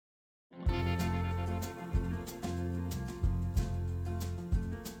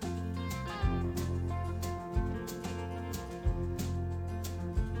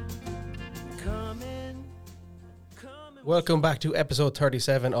Welcome back to episode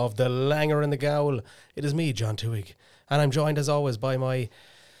 37 of The Langer and the Gowl. It is me, John Tewig, and I'm joined as always by my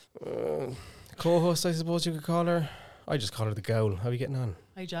co-host, I suppose you could call her. I just call her the Gowl. How are you getting on?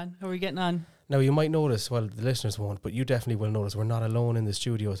 Hi John, how are we getting on? Now you might notice, well the listeners won't, but you definitely will notice we're not alone in the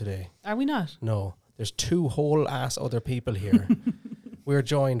studio today. Are we not? No, there's two whole ass other people here. We're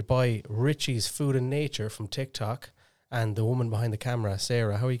joined by Richie's Food and Nature from TikTok and the woman behind the camera,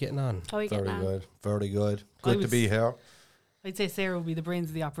 Sarah. How are you getting on? How are you getting on? Good, very good. Good to be here. I'd say Sarah would be the brains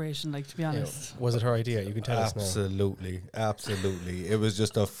of the operation, like, to be honest. Was it her idea? You can tell us now. Absolutely. It was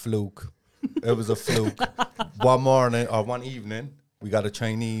just a fluke. It was a fluke. One evening, we got a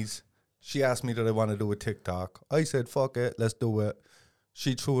Chinese. She asked me that I want to do a TikTok. I said, fuck it, let's do it.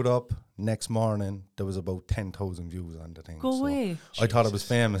 She threw it up. Next morning, there was about 10,000 views on the thing. Go away. I thought it was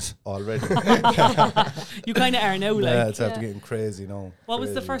famous already. You kind of are now, like. Yeah, it's after getting crazy now. What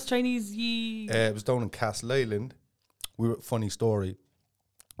was the first Chinese ye... It was down in Castle Island. Funny story.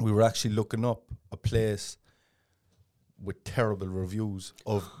 We were actually looking up a place with terrible reviews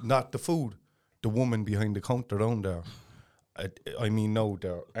of not the food, the woman behind the counter down there. I mean, no,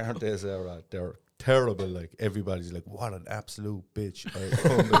 aren't they, Sarah? They're terrible. Like, everybody's like, what an absolute bitch. I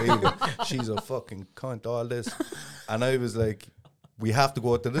can't believe it. She's a fucking cunt, all this. And I was like, we have to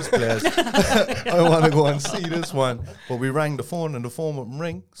go to this place. I want to go and see this one. But we rang the phone and the phone wouldn't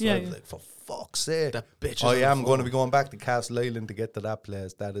ring. So I was like, for fuck's sake. That bitch. I am going to be going back to Castle Island to get to that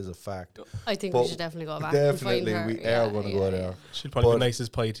place. That is a fact. I think But we should definitely go back. Definitely, and find we her. are going to go there. She'll probably But- be the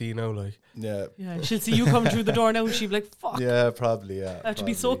nicest pie tea now, like. Yeah. Yeah, she'll see you come through the door now and she'll be like, fuck. Yeah, probably, yeah. I have to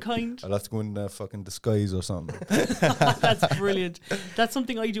be so probably. kind. I'll have to go in fucking disguise or something. That's brilliant. That's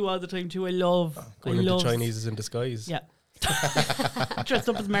something I do all the time too. I love. Going into Chinese in disguise. Yeah. Dressed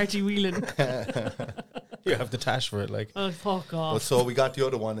up as Marty Whelan. You have the tash for it, like. Oh, fuck But off. so we got the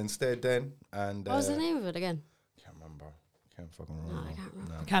other one instead then. And What was the name of it again? Can't remember. Can't fucking No, remember. I can't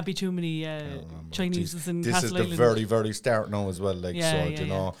remember. No. Can't be too many Remember. Chineses in This Castle is the Island. very, very start now as well. Like, Yeah, so, yeah, you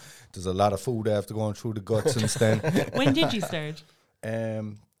know, there's a lot of food after going through the guts since then. When did you start?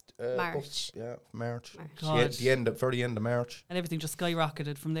 March. March. God. Very end of March. And everything just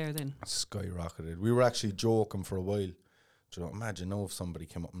skyrocketed from there then. Skyrocketed. We were actually joking for a while. Do you know, imagine now if somebody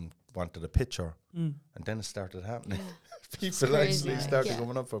came up and wanted a picture, and then it started happening. People crazy, actually like, started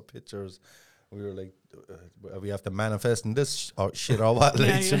coming up for pictures. We were like, we have to manifest in this shit or what,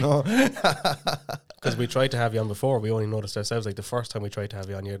 like, you know? Because we tried to have you on before, we only noticed ourselves, like the first time we tried to have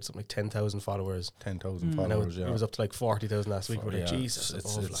you on, you had something like 10,000 followers. 10,000 And now followers, it was up to like 40,000 last week. We're like, Jesus,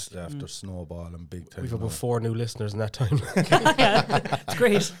 it's after snowballing big time. we've about 4 new listeners in that time. Yeah, it's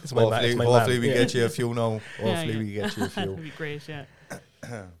great. It's my Hopefully we man. get you a few now. Yeah, Hopefully yeah. we get you a That'd few. be great, yeah.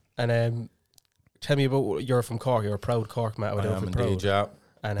 And tell me about, you're from Cork, you're a proud Cork man. I am indeed, yeah.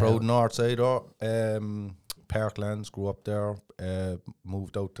 And Proud North Sider, Parklands, grew up there,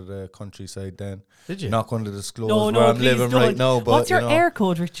 moved out to the countryside then. Did you? Not going to disclose No, where no, I'm please living don't. right now, but What's your you know, air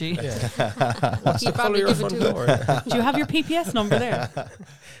code, Richie? Yeah. What's the You colour probably of your give it front to door? Do you have your PPS number there?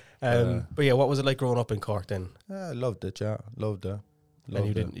 But yeah, what was it like growing up in Cork then? I loved it, yeah, loved it. And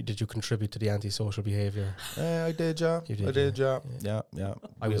you Loved did you contribute to the antisocial behaviour? I did, yeah. You did, I did, yeah. yeah.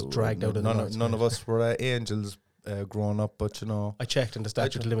 I was dragged out of the north None side. of us were angels growing up, but you know, I checked and the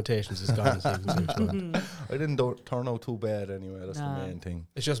statute of limitations is gone. So I didn't turn out too bad anyway. That's Nah. the main thing.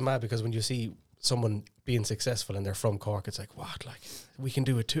 it's just mad because when you see someone being successful and they're from Cork, it's like, what? Like, we can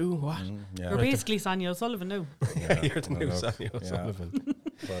do it too? What? Yeah. You're basically Sonia O'Sullivan now. Yeah, You're the well, new look, Sonia yeah. O'Sullivan.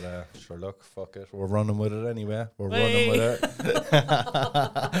 But sure, look, fuck it. We're running with it anyway. We're Hey. running with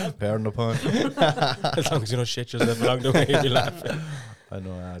it. Pardon the pun. As long as you don't shit yourself along the way, you'll be laughing. I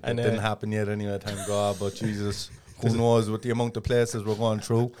know that And, didn't happen yet anyway, thank God, but Jesus, who knows with the amount of places we're going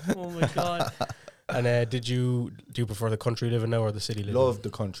through. Oh my God. And do you prefer the country living now or the city living? Love the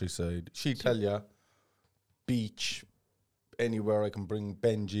countryside. She tell ya, beach, anywhere I can bring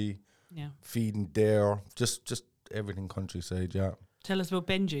Benji, Yeah. feeding there, just everything countryside, yeah. Tell us about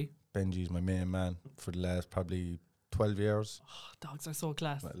Benji. Benji's my main man for the last probably 12 years, Oh, dogs are so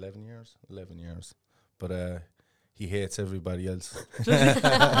class. 11 years. But he hates everybody else.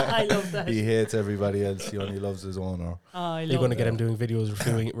 I love that. He hates everybody else. He only loves his owner. Oh, I You're love going to it. get him doing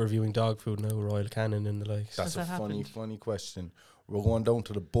videos reviewing dog food now, Royal Canin and the likes. That's Has a that happened? funny question. We're going down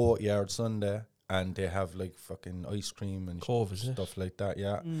to the boatyard Sunday, and they have like fucking ice cream and Cove, is it? stuff like that.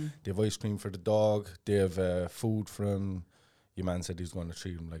 Yeah, Mm. they have ice cream for the dog. They have food from. Your man said he's going to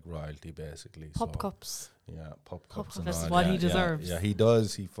treat him like royalty, basically. Pop so, cups. Yeah, pop Pop cups. And cups. all, That's what yeah, he deserves. Yeah, he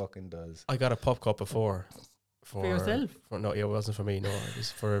does. He fucking does. I got a pop cup before. For yourself? No, it wasn't for me. No, it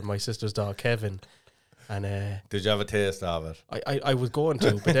was for my sister's dog, Kevin. And Did you have a taste of it? I was going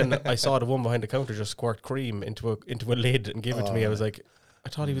to, but then I saw the one behind the counter just squirt cream into a lid and give it to me. I was like, I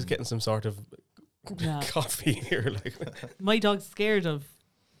thought he was getting some sort of coffee here. Like, My dog's scared of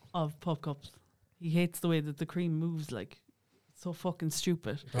pup cups. He hates the way that the cream moves. Like, it's so fucking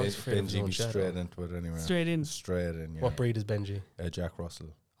stupid. Benji be straight into it anyway. Straight in. Yeah. What breed is Benji? Jack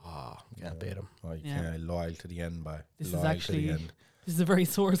Russell. Can't beat him. Oh, you can't. Loyal to the end, This loyal is actually to the end. this is a very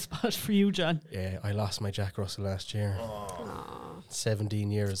sore spot for you, John. Yeah, I lost my Jack Russell last year.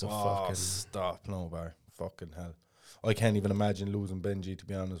 17 years of fucking... Stop, no, bar. Fucking hell. I can't even imagine losing Benji, to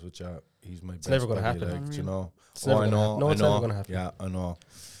be honest with you. He's my best never gonna buddy, happen. like, you know. It's never gonna happen. No, it's never going to happen. Yeah, I know.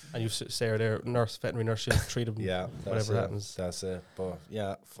 And you've Sarah there, veterinary nurse, she'll treat him whatever happens. That's it. But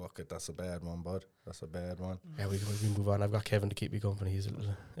yeah, fuck it. That's a bad one, bud. That's a bad one. Yeah, we move on. I've got Kevin to keep me company. He's a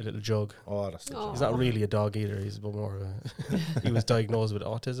little jug. Oh, that's a He's not really a dog either. He's a bit more of a... He was diagnosed with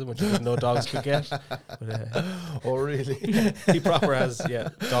autism, which no dogs could get. But, oh, really? He proper has,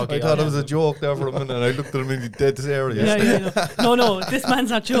 doggy. I thought it was a joke there for a minute, and I looked at him and he dead serious. Yeah. No, this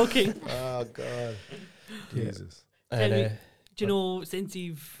man's not joking. Oh, God. Jesus. And, do you know, since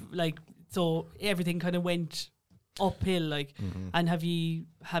you've, like, so everything kind of went uphill, like, and have you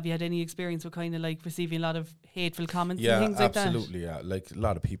had any experience with kind of like receiving a lot of hateful comments and things like that? Yeah, absolutely. Yeah, like a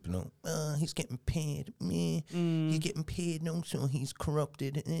lot of people know, he's getting paid. He's getting paid now, so he's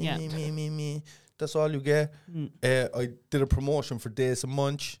corrupted. That's all you get. I did a promotion for Days of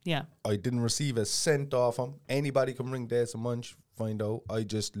Munch. Yeah. I didn't receive a cent off him. Anybody can ring Days of Munch, find out. I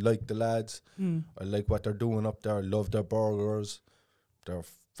just like the lads. I like what they're doing up there. I love their burgers. They're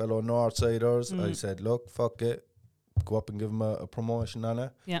fellow Northsiders. I said, look, fuck it. Go up and give them a promotion on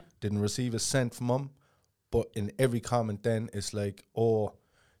it. Yeah. Didn't receive a cent from them. But in every comment then, it's like, oh,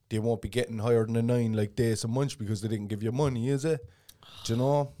 they won't be getting higher than a 9 like Days of Munch because they didn't give you money, is it? Do you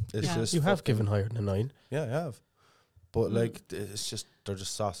know? It's just you have given higher than a 9. Yeah, I have. But like, it's just, they're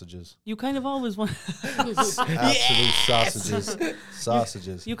just sausages. You kind of always want... Absolute sausages.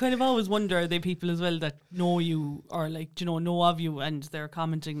 Sausages. You kind of always wonder, are they people as well that know you or like, do you know of you and they're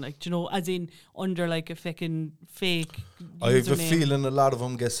commenting like, do you know, as in under like a fucking fake I have a username. feeling a lot of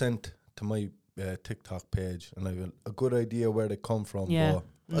them get sent to my TikTok page and I have a good idea where they come from. Yeah.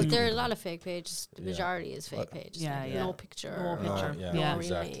 But There are a lot of fake pages. The majority is fake pages. Yeah, like yeah. No picture. No picture. yeah, Yeah.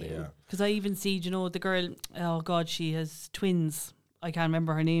 exactly. Yeah. Because I even see, do you know, the girl, oh God, she has twins. I can't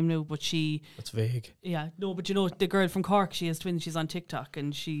remember her name now, but she... That's vague. Yeah, no, but you know, the girl from Cork, she has twins, she's on TikTok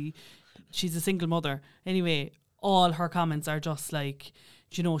and she's a single mother. Anyway, all her comments are just like,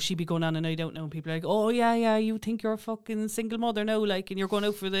 do you know, she be going on a night out now and people are like, oh yeah, you think you're a fucking single mother now, like, and you're going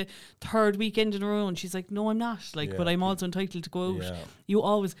out for the 3rd weekend in a row. And she's like, no, I'm not, like, but I'm also entitled to go out. Yeah. You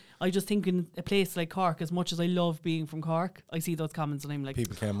always, I just think in a place like Cork, as much as I love being from Cork, I see those comments and I'm like,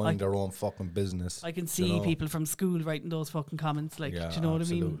 People can't mind their own fucking business. I can see people from school writing those fucking comments, like, do you know what I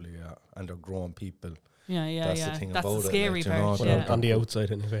mean? Absolutely, yeah. And they're grown people. Yeah, That's the thing that's about the it, scary like, you know, part. they're Yeah. On the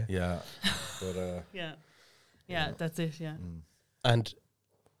outside anyway. Yeah. But Yeah, that's it, yeah. And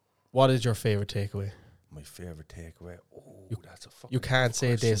what is your favourite takeaway? my favourite takeaway. Oh, that's a fucking. You can't say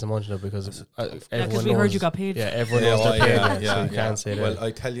question. Days of Munch now because everyone Because we knows, heard you got paid. Yeah, everyone knows they're paid. So you can't say that. Well,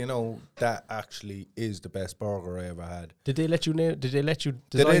 I tell you now, that actually is the best burger I ever had. Did they let you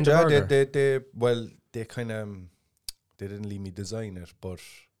design the burger? They kind of they didn't leave me design it, but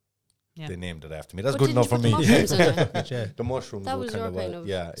Yeah. they named it after me. That's But good didn't enough you for put me. the mushrooms in it? Yeah. The mushrooms That were was kind your of kind of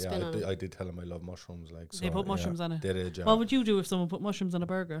yeah. spin on it. I did tell them I love mushrooms. Like, so, They put mushrooms on it. They did, yeah. What would you do if someone put mushrooms on a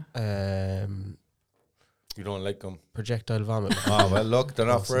burger? You don't like them? Projectile vomit. Oh well, look, they're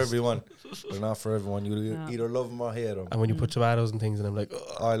not for everyone. They're not for everyone. You Yeah. either love them or hate them. And when you put tomatoes and things, and I'm like,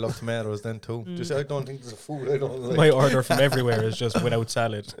 I love tomatoes then too. Just I don't think there's a food I don't like. my order from everywhere is just without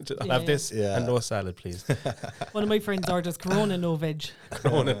salad. I'll Yeah, have yeah. this Yeah. and no salad, please. One of my friends orders Corona, no veg.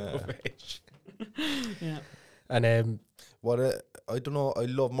 Corona, no veg. Yeah. And I don't know. I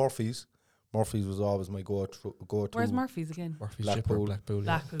love Murphy's. Murphy's was always my go-to. Where's Murphy's again? Murphy's Blackpool. Blackpool. Yeah.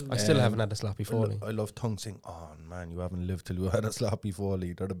 Blackpool. I still haven't had a sloppy foley. I love tongue sing. Oh man, you haven't lived till you had a sloppy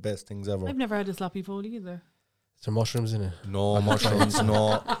foley. They're the best things ever. I've never had a sloppy foley either. Is there mushrooms in it? No mushrooms,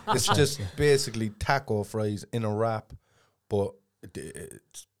 no. It's just basically taco fries in a wrap, but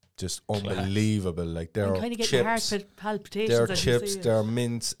it's just unbelievable. Like I'm they're kind of getting heart chips, palpitations. they're as you chips, say it. they're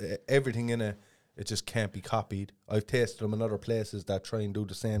mince, everything in it. It just can't be copied. I've tasted them in other places that try and do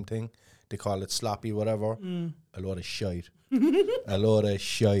the same thing. They call it sloppy, whatever. A lot of shite. A lot of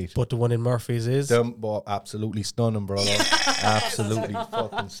shite. But the one in Murphy's is. Them, absolutely stunning, brother. Absolutely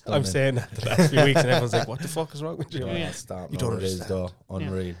fucking stunning. I'm saying that the last few weeks, and everyone's like, "What the fuck is wrong with you?" Yeah, Yeah. stop. You No, don't it is understand. though.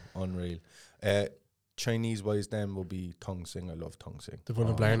 Unreal. Chinese wise then will be Tung Sing. I love Tung Sing. The one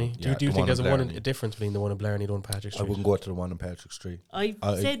in Blarney. Yeah, Do you the think one there's in a Blarney. difference between the one in Blarney and the one in Patrick I Street? wouldn't go to the one in Patrick Street. I've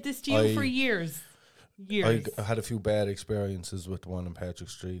I- said this to you for I- years. I Years. had a few bad experiences with the one in Patrick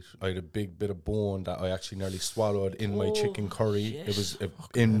Street. I had a big bit of bone that I actually nearly swallowed in my chicken curry. shit. It was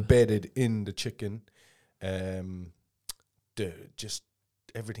embedded in the chicken. Just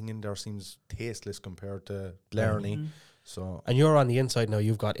everything in there seems tasteless compared to Blarney. Mhm. So And you're on the inside now.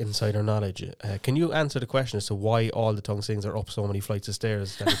 You've got insider knowledge. Can you answer the question as to why all the tongue sings are up so many flights of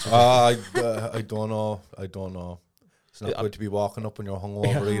stairs? That it's I don't know. It's not Yeah. good to be walking up when you're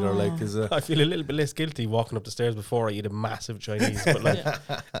hungover either. Like, is it? I feel a little bit less guilty walking up the stairs before I eat a massive Chinese. But like,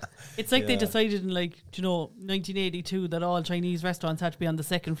 It's like they Yeah. decided in 1982 that all Chinese restaurants had to be on the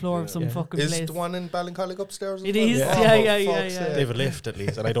second floor of some Yeah. fucking Is place. the one in Ballincollig upstairs? as It well? is, Yeah. yeah. fuck's sake. they have a lift at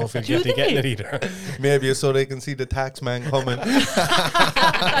least, and I don't feel Do guilty getting they? it either. Maybe so they can see the tax man coming.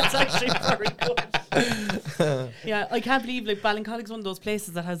 That's actually very good. Yeah, I can't believe Ballincollig's one of those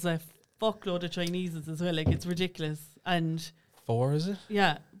places that has a fuckload of Chineses as well. Like, it's ridiculous. And 4 is it?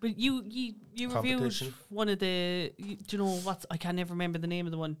 yeah, but you reviewed Competition. one of the. Do you know what's? I can't never remember the name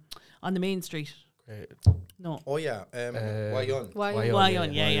of the one on the main street. Great. No, Oh yeah, Wyon. Why? Why-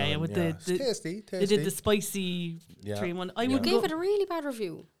 Wyon, yeah. With It's the tasty. they did the spicy Yeah. cream one. I Yeah. You would gave go. it a really bad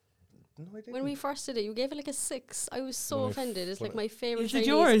review No, I didn't. when we first did it. You gave it like a 6. I was so When I offended. It's when like my favorite Is it Chinese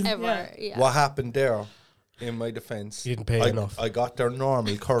yours? ever. Yeah. Yeah. What happened there? In my defence, You didn't pay enough. I got their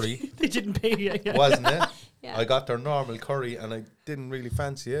normal curry, They didn't pay you. Yeah, wasn't it? Yeah. I got their normal curry, and I didn't really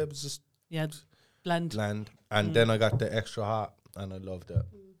fancy it. It was just yeah, bland. bland. And then I got the extra hot, and I loved it.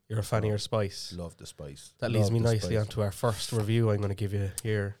 You're a fan of your spice. Love the spice. That leads Love me the nicely spice. onto our first review I'm going to give you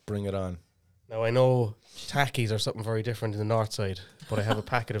here. Bring it on. Now, I know tackies are something very different in the north side, but I have a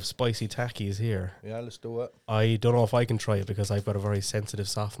packet of spicy tackies here. Yeah, let's do it. I don't know if I can try it because I've got a very sensitive,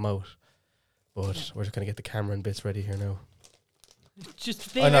 soft mouth. But we're just going to get the camera and bits ready here now. Just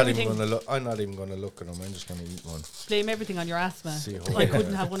I'm blame not even everything. gonna look. I'm not even gonna look at them. I'm just gonna eat one. Blame everything on your asthma. See how I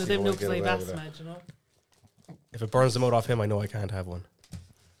couldn't have one of see them how I now because get I have away with asthma. Do you know. If it burns the mouth off him, I know I can't have one.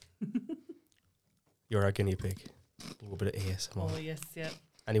 You're our guinea pig. A bit of ASMR. Oh yes, yeah.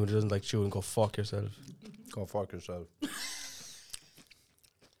 Anyone who doesn't like chewing, go fuck yourself. Go fuck yourself.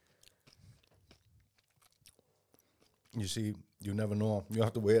 You see, you never know. You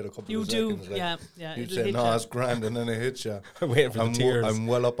have to wait a couple You of do, seconds. Like, yeah. you It'll say, hit no, ya. it's grand, and then it hits you. I'm waiting for the tears. I'm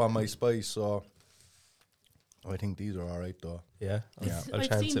well up on my spice, so I think these are all right, though. yeah. Yeah. I'll I've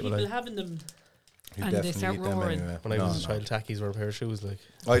chance seen it, will people I? having them. You And they definitely start eat them roaring. anyway. When I No, was a no. child, tackies were a pair of shoes. Like,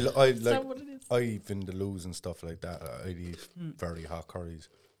 I Is that like what it is? I vindaloos and stuff like that. I'd eat very hot curries.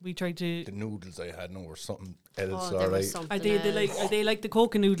 We tried to. The noodles I had no were something else. Oh, All there right, was something Are they like the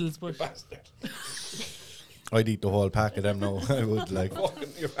coca noodles? But I'd eat the whole pack of them. No, I would like.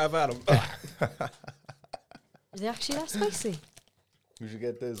 I've had them. Is it actually that spicy? You should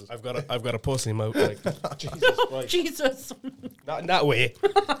get this. I've got a pussy mouth. Like, Jesus Christ. Jesus, Not in that way.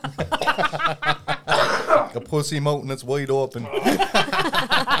 The pussy mouth and it's wide open.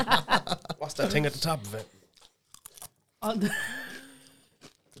 What's that thing at the top of it?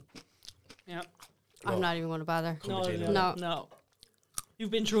 yeah. I'm not even going to bother. No, between no, No. no.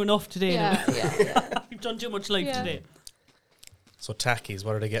 You've been through enough today. Yeah, now. yeah. You've done too much life Yeah. today. So tackies,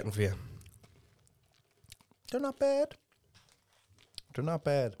 what are they getting for you? They're not bad. They're not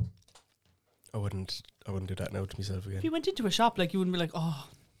bad. I wouldn't do that now to myself If again. you went into a shop, like you wouldn't be like, oh,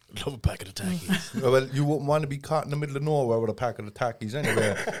 Love a packet of tackies. Well, you wouldn't want to be caught in the middle of nowhere with a packet of tackies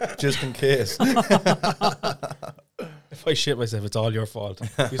anyway, just in case. If I shit myself, it's all your fault.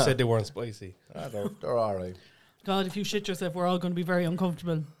 You said they weren't spicy. They're all right. God, if you shit yourself, we're all going to be very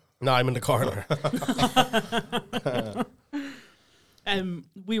uncomfortable. No, I'm in the corner.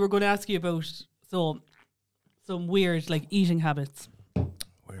 We were going to ask you about some weird eating habits. Weird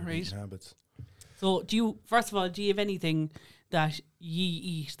Right. eating habits. So first of all, do you have anything that ye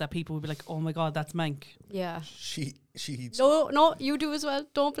eat that people would be like, oh my God, that's mank? Yeah. She eats. No, you do as well.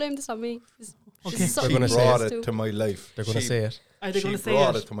 Don't blame this on me. This Okay. is She something gonna you say brought guys it do. to my life. They're going to She- say it. Are they She going to say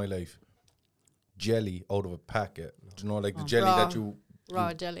brought it? it to my life. Jelly out of a packet. Do you know, like the Oh. jelly Raw. that you...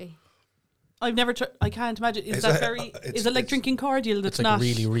 Raw jelly. I've never tried. I can't imagine. Is It's that a- very? it's- Is it like it's- drinking cordial? That's It's like not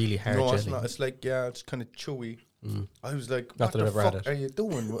really, really hard No, jelly. it's not. It's like, yeah, it's kind of chewy. Mm. I was like, Not what that the I've ever had fuck it. are you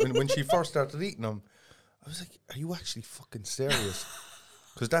doing? When she first started eating them, I was like, are you actually fucking serious?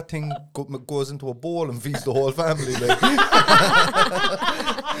 Because that thing goes into a bowl and feeds the whole family. Like.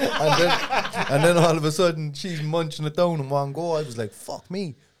 and then all of a sudden, she's munching it down in one go. I was like, fuck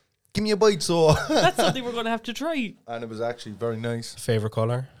me. Give me a bite, so. That's something we're going to have to try. And it was actually very nice. Favorite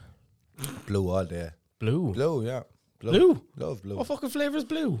color? Blue all day. Blue. Blue, yeah. Blue? Love blue. What fucking flavour is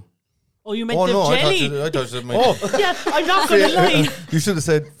blue? Oh, you meant Oh the no, jelly? I thought you meant. Yeah, I'm not going to lie. You should have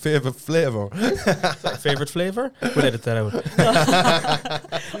said favorite flavor. Favorite flavor? We'll edit that out.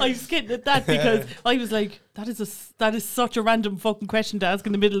 I was kidding at that because I was like, that is such a random fucking question to ask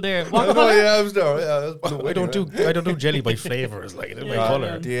in the middle there. What No, colour? yeah, I was there. Yeah, I don't do jelly by flavors, like by Yeah.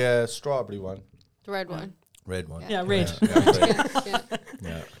 colour. The strawberry one, The red one. red one. Yeah, red. Yeah.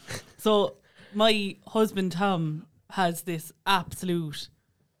 Yeah. So my husband Tom has this absolute,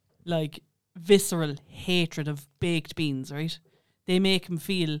 like, visceral hatred of baked beans, right? They make him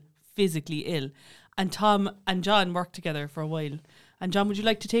feel physically ill. And Tom and John work together for a while. And John, would you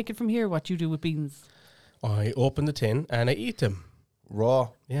like to take it from here, what you do with beans? I open the tin and I eat them. Raw.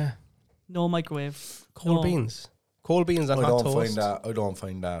 Yeah. No microwave. Cold No. beans. Cold beans and I hot don't toast.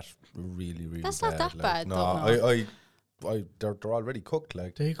 find that really, really. That's not that bad, No, though. they're already cooked.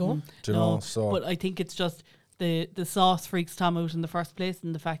 Like, There you go. do you know? So But I think it's just the sauce freaks Tom out in the first place,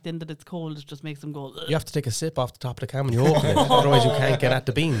 and the fact then that it's cold it just makes him go. "Ugh." You have to take a sip off the top of the can when you open it. Otherwise you can't get at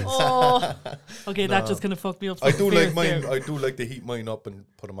the beans. Oh, okay, that just kind of fucked me up. I do some like fears mine. there. I do like to heat mine up and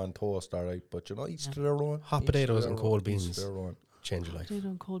put them on toast. All right, but each to their own. Hot Each to potatoes their and own, cold each to beans. their own. Change your life. Potato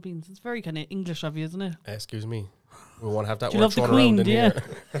and cold beans. It's very kind of English of you, isn't it? Excuse me. We won't have that Do you word love the thrown around Queen? in Yeah.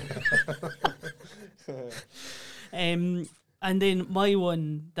 here. And then my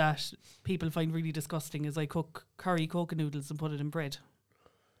one that people find really disgusting is I cook curry coca noodles and put it in bread.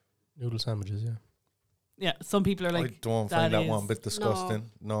 Noodle sandwiches, yeah. Yeah, some people are I like, don't find that is- one bit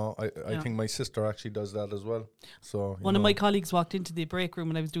disgusting. No, I Yeah. think my sister actually does that as well. So one of my colleagues walked into the break room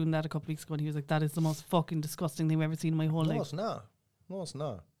when I was doing that a couple of weeks ago, and he was like, "That is the most fucking disgusting thing I've ever seen in my whole No, life." it's not. No, it's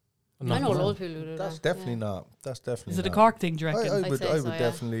not. I know old people who do That's that. definitely not. That's definitely. Is it a not. Cork thing? Do you I reckon? would. I'd say I so, would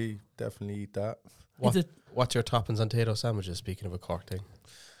yeah. definitely eat that. What, Is it? what's your toppings on potato sandwiches, speaking of a Cork thing?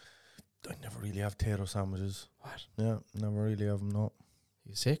 I never really have potato sandwiches. What? Yeah, never really have them. No,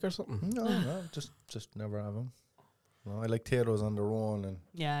 You sick or something? no, just never have them. No, I like potatoes on their own, and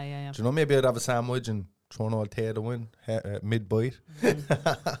Yeah. do you know, maybe I'd have a sandwich and throw an old potato in mid bite.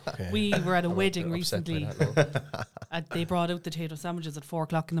 Okay. We were at a I'm wedding upset by recently. that now. They brought out the potato sandwiches at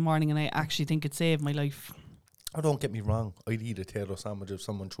 4:00 in the morning, and I actually think it saved my life. Oh, don't get me wrong. I'd eat a potato sandwich if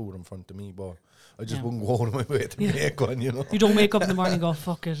someone threw it in front of me, but I just Yeah. wouldn't go out of my way to Yeah. make one. You know, You don't wake up in the morning and go,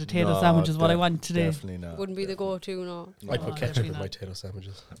 "Fuck it, a potato No, sandwich is what I want today." Definitely not. Wouldn't be the go-to, no. I No, put ketchup definitely in my not. potato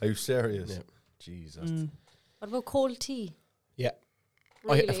sandwiches. Are you serious? Yeah. Jesus. Mm. What about cold tea? Yeah.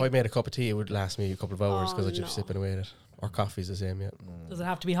 Really? If I made a cup of tea, it would last me a couple of hours because Oh, I'd just no. sipping away at it. Or coffee's the same, yeah. Does it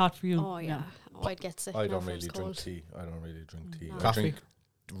have to be hot for you? Oh, yeah. Oh, I'd get sick. I now don't if it was really drink cold. tea. I don't really drink tea. No. I Coffee? drink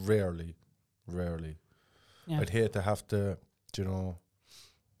rarely. Yeah. I'd hate to have to,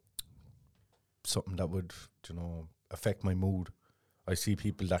 something that would, affect my mood. I see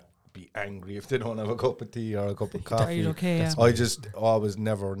people that be angry if they don't have a cup of tea or a cup of Are coffee. you okay? Yeah. I just always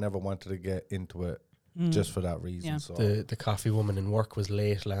never wanted to get into it Mm. just for that reason. Yeah. So The coffee woman in work was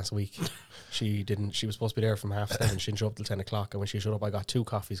late last week. She was supposed to be there from 7:30. She didn't show up till 10:00. And when she showed up, I got 2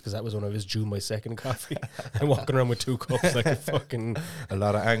 coffees because that was when I was due my second coffee. I'm walking around with 2 cups like a fucking. a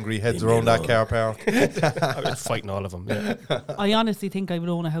lot of angry heads around that car park. I've been fighting all of them. Yeah. I honestly think I would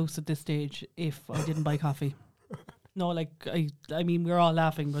own a house at this stage if I didn't buy coffee. No, like I mean, we're all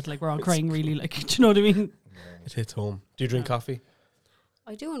laughing, but like we're all crying, really. Like, do you know what I mean? It hits home. Do you drink coffee?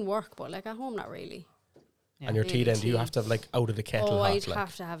 I do in work, but like at home, not really. Yeah. And your tea Maybe then, do you tea. have to have like out of the kettle Oh, hot? I'd Like,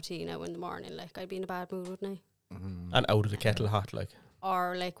 have to have tea now in the morning. Like I'd be in a bad mood, wouldn't I? and out of the kettle hot, like.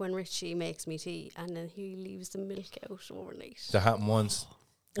 Or like when Richie makes me tea and then he leaves the milk out overnight. That happened once.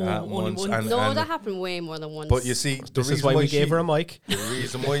 Oh, only once. And That happened way more than once. but you see, the This is reason why we she- gave her a mic.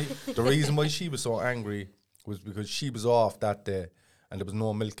 the reason why she was so angry was because she was off that day and there was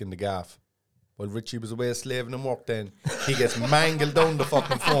no milk in the gaff. While Richie was away slaving and work then, he gets mangled down the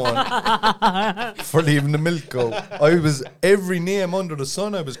fucking phone for leaving the milk out. I was, every name under the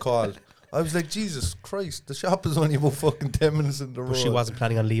sun I was called. I was like, Jesus Christ, the shop is only about fucking 10 minutes in the road. But she wasn't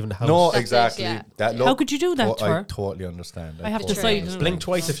planning on leaving the house. No, That's it, exactly. yeah. That How could you do that to I her? totally understand. I have to totally say, understand. Blink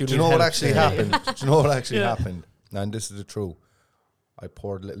twice if you Do need you know what help. actually Yeah. happened? Do you know what actually Yeah. happened? And this is the truth. I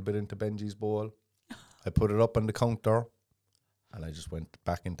poured a little bit into Benji's bowl. I put it up on the counter, and I just went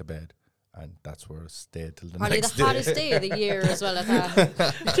back into bed. And that's where I stayed till the Probably next the day. hottest day of the year as well at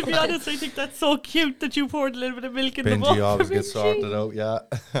that. To be honest, I think that's so cute that you poured a little bit of milk in the bowl. Benji always gets sorted out, yeah.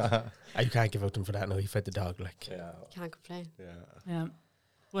 You can't give out them for that. No, he fed the dog. Like, yeah, Can't complain. yeah. Yeah.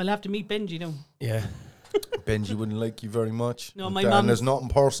 Well, I'll have to meet Benji now. yeah. Benji wouldn't like you very much. No, my Dan, mum- there's nothing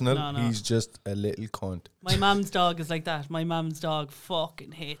personal. No, no. He's just a little cunt. My mum's dog is like that. My mum's dog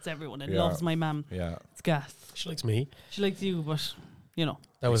fucking hates everyone and Yeah. loves my mum. Yeah. It's gas. She likes me. She likes you, but, you know.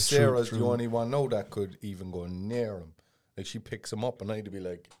 That was Sarah's true. the only one now that could even go near him. Like she picks him up and I'd be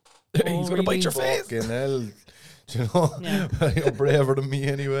like, He's going to bite your face. Fucking hell. Do you know? Yeah. You're braver than me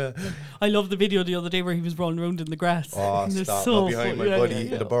anyway. I love the video the other day where he was rolling around in the grass. Oh, And it's stop. so Not behind my funny. buddy Yeah,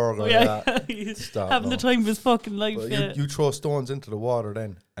 eating the burger. yeah. He's Stop, having the no. time of his fucking life. Well, yeah. you throw stones into the water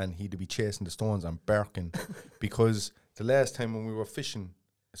then, and he'd be chasing the stones and barking. Because the last time when we were fishing,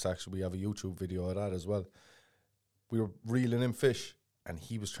 it's actually, we have a YouTube video of that as well. We were reeling in fish, and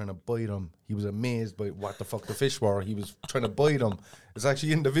he was trying to bite them. He was amazed by what the fuck the fish were. He was trying to bite them. It's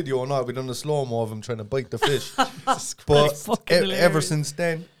actually in the video now. We done a slow-mo of him trying to bite the fish. But fucking ever hilarious. since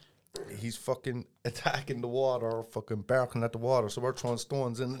then, he's fucking attacking the water, fucking barking at the water. So we're throwing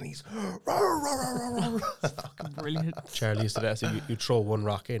stones in, and he's Brilliant. Charlie used to do that. So you throw one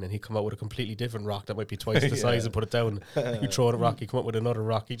rock in, and he come out with a completely different rock that might be twice the size, and put it down. You throw a rock, he come up with another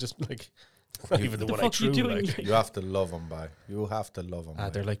rock. He just like not even the one I fuck you threw. doing? Like. You have to love them, boy. You have to love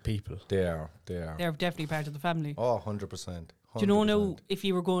them. They're like people. They are. They're definitely part of the family. Oh, 100%. Do you know now, if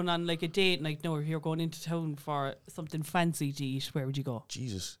you were going on like a date night now, or if you're going into town for something fancy to eat, where would you go?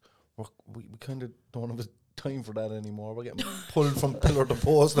 Jesus, we kind of don't have time for that anymore. We're getting pulled from pillar to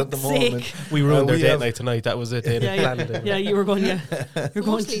post at the Sick. moment. We ruined their we date have- night tonight. That was it. They had planned it. Yeah, you were going. Yeah, you're going.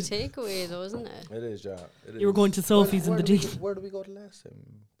 Mostly To, takeaway though, isn't it? It is, yeah. It you were is. going to Sophie's in the did we deep. go- Where did we go the last time?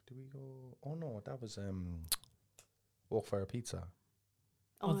 Did we go? Oh no, that was Walkfire Pizza.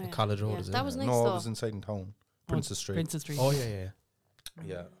 Oh, yeah. College Road, Yeah, is it? that was nice No, it though. was inside in town, Princess Street. Princess Street. Oh yeah.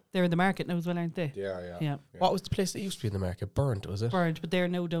 Yeah, They're in the market now as well, aren't they? yeah. Yeah. What was the place that used to be in the market? Burnt, was it? Burned, but they're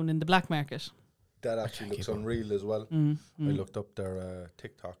now down in the black market. That actually can't looks keep up. unreal as well. Mm, I mm. looked up their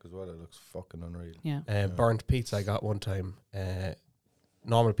TikTok as well. It looks fucking unreal. Yeah. Burnt pizza I got one time.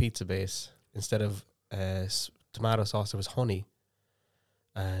 Normal pizza base. Instead of tomato sauce, there was honey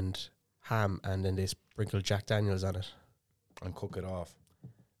and ham, and then they sprinkled Jack Daniels on it. And cook it off.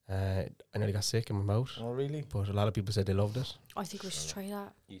 I nearly got sick in my mouth, Oh really? but a lot of people said they loved it. I think we should try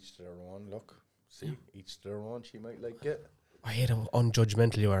that. Each to their own. Look, see, each to their own. She might like it. I hate how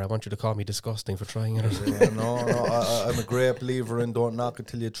unjudgmental you are. I want you to call me disgusting for trying it. Yeah, no, I'm a great believer in don't knock it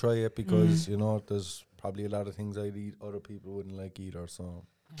till you try it, because you know there's probably a lot of things I'd eat other people wouldn't like either. So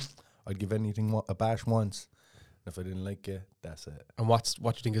I'd give anything a bash once. If I didn't like it, that's it. And what do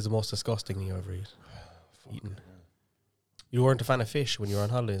you think is the most disgusting thing you ever eaten? You weren't a fan of fish when you were on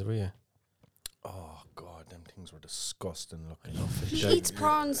holidays, were you? Oh God, them things were disgusting looking. I love fish. He eats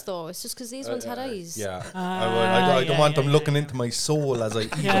prawns though. It's just because these ones had eyes. Yeah, Ah, I don't want them looking into my soul as I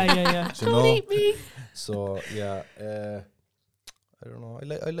eat Yeah, them. yeah, yeah. You know? So yeah, I don't know.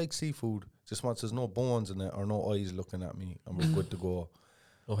 I like seafood. Just once there's no bones in it or no eyes looking at me, and we're good to go.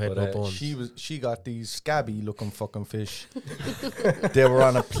 No head, But, no bones. She got these scabby looking fucking fish. They were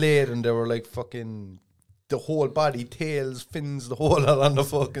on a plate and they were like fucking the whole body, tails, fins, the whole lot on the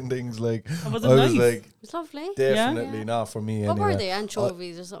fucking things. Like And was I it was nice? like, It's lovely. definitely Yeah. not for me. What anyway. were they?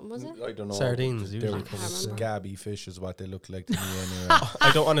 Anchovies or something, was it? I don't know. Sardines They usually were come with them. scabby fish is what they look like to me anyway.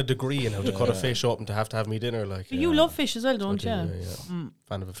 I don't want a degree in how to cut a Yeah. fish up and to have me dinner. Like You love fish as well, don't I you? do, yeah. Mm.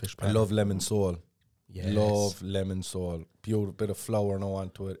 Fan of a fish. I pan. love lemon sole. Yes. Love lemon sole. Beautiful bit of flour now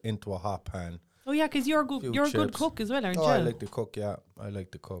onto it, into a hot pan. Oh yeah, because you're Few a good chips. cook as well, aren't Oh, you? I like to cook, yeah. I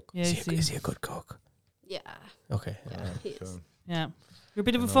like to cook. Yeah, Is he a good cook? Yeah. Okay. Yeah, he is. So, yeah. You're a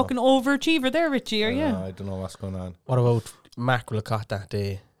bit of a No. fucking overachiever there, Richie, are you? I don't know what's going on. What about mackerel caught that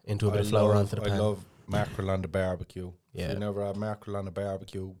day into a bit of flour onto the pan? I love mackerel on the barbecue. Yeah. If you never had mackerel on the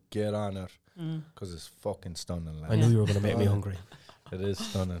barbecue, get on it, Mm. because it's fucking stunning. I Like. knew you were going to make me hungry. It is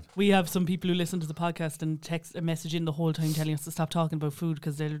stunning. We have some people who listen to the podcast and text a message in the whole time telling us to stop talking about food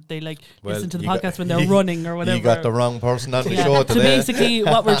because they like Well, listen to the you got- podcast when they're running or whatever. You got the wrong person on the Yeah. show So today. basically,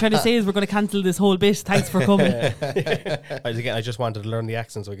 what we're trying to say is we're going to cancel this whole bit. Thanks for coming. I just wanted to learn the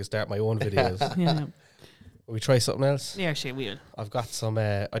accent so I could start my own videos. Yeah, Will we try something else? yeah, shit, weird. I've got some,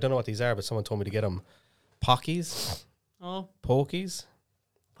 I don't know what these are, but someone told me to get them. Pockies, Oh, pokies.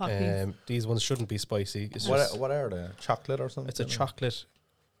 pockies. These ones shouldn't be spicy. It's What, just, what are they? Chocolate or something? it's a chocolate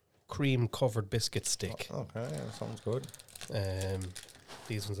cream covered biscuit stick. Okay, yeah, sounds good.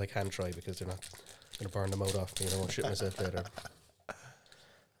 These ones I can try because they're not going to burn them out off me and I won't shit myself later.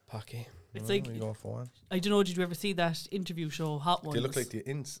 Pocky. It's Oh, like, you going for one? I don't know, did you ever see that interview show, Hot Ones? They look like the do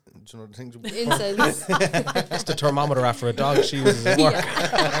you know the things? Incense. It's the thermometer after a dog she uses at work.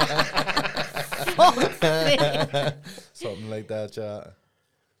 Something like that, yeah.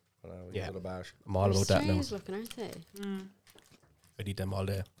 Yeah. A bash. I'm all about that now. Strange looking, aren't they? Mm. I'd eat them all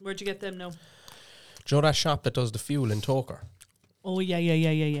day. Where'd you get them now? Do you know that shop that does the fuel in Toker? Oh, yeah.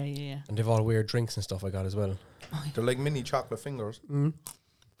 And they've all weird drinks and stuff I got as well. They're like mini chocolate fingers.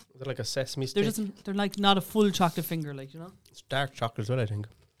 Is it like a sesame stick? They're like not a full chocolate finger, like, you know? It's dark chocolate as well, I think.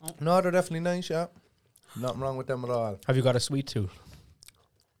 No, they're definitely nice, yeah. Nothing wrong with them at all. Have you got a sweet tooth?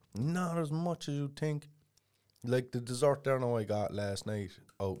 Not as much as you think. Like the dessert there now I got last night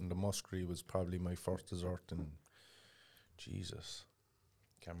out in the Muskerry was probably my first dessert in Jesus.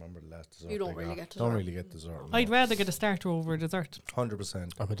 Can't remember the last dessert. You don't I really got. get Don't dessert. really get dessert. I'd rather get a starter over a dessert.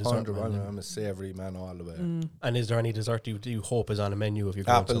 100%. I'm a dessert man, yeah. I'm a savoury man all the way. And is there any dessert you hope is on a menu if you're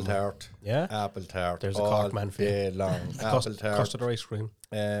going Apple somewhere? tart. Yeah? Apple tart. There's a all Cork man for you. day long. Apple tart. Custard or ice cream.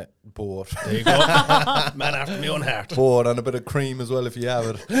 Both. There you go. Man after my own heart. Both, and a bit of cream as well if you have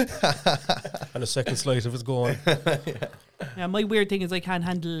it. And a second slice if it's going. Yeah, my weird thing is I can't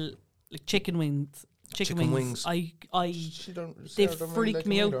handle like chicken wings. Chicken wings. They freak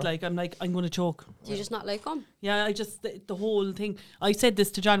me out. Like I'm going to choke. Do you just not like them? Yeah, I just the whole thing. I said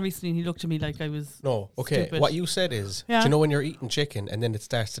this to John recently, and he looked at me like I was. No, okay. Stupid. What you said is, Yeah. do you know when you're eating chicken and then it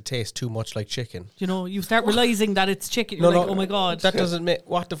starts to taste too much like chicken? You know, you start realizing that it's chicken. You're like, oh my god. That doesn't make.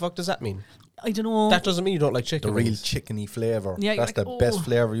 What the fuck does that mean? I don't know. That doesn't mean you don't like The chicken. real wings. chickeny flavour. Yeah, you're that's like, the best oh.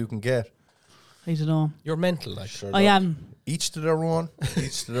 flavour you can get. I don't know. You're mental, like. Sure, I look, am. Each to their own.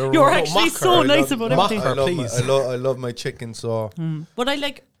 Each to their own. You're actually mock her. so I nice love- about mock everything. her. Please. I love my chicken, so But I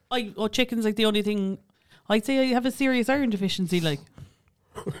like chicken's like the only thing. I'd say I have a serious iron deficiency. Like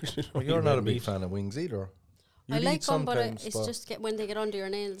you're not a big fan of wings either. You I eat like them, but sometimes, it's just when they get under your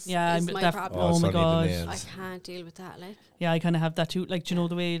nails. Yeah, is I'm my that- problem. oh it's my only the god. nails. I can't deal with that. Like, yeah, I kind of have that too. Like, do you know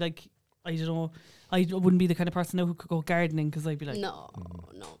the way? Like I don't know. I wouldn't be the kind of person now who could go gardening because I'd be like, no.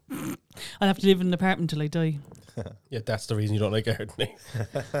 I'll have to live in an apartment till I die Yeah, that's the reason you don't like gardening.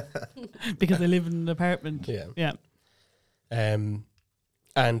 because I live in an apartment. Yeah. Yeah.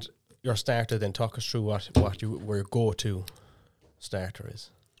 And your starter, then talk us through what your go-to starter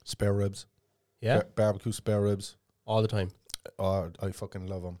is. spare ribs. Yeah, Barbecue spare ribs. all the time. Oh, I fucking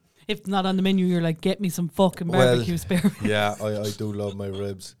love them. If it's not on the menu, you're like, get me some fucking Well, barbecue spare. Yeah, I do love my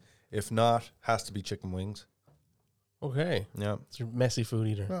ribs. If not, has to be chicken wings. Okay, Yeah. it's your messy food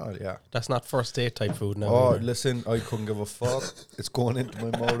eater. Oh, yeah. That's not first date type food now. Oh, either. listen, I couldn't give a fuck. It's going into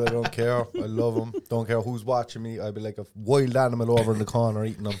my mouth. I don't care. I love them. Don't care who's watching me. I'd be like a wild animal over in the corner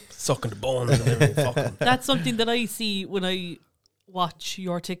eating them. Sucking the bones and everything. Fuck 'em. That's something that I see when I watch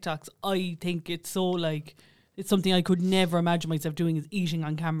your TikToks. I think it's so like it's something I could never imagine myself doing is eating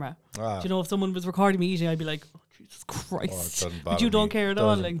on camera. Ah. Do you know, if someone was recording me eating, I'd be like, oh, Jesus Oh, it Christ. doesn't But bother you don't me. care at all.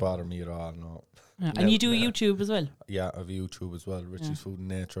 Doesn't Like, bother me at all, no. yeah. And you do YouTube as well. Yeah, I have YouTube as well, Richie's Yeah. Food and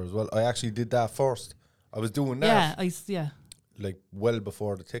Nature as well. I actually did that first. I was doing Yeah, that like well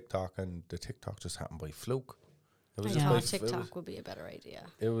before the TikTok, and the TikTok just happened by fluke. It I was just thought by TikTok would be a better idea.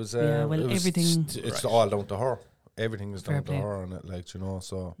 It was Yeah, well, it was everything- it's all down to her. Everything is Fair down play. to her, and it, like, you know.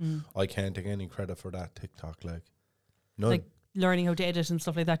 So I can't take any credit for that TikTok. Like, no. like learning how to edit and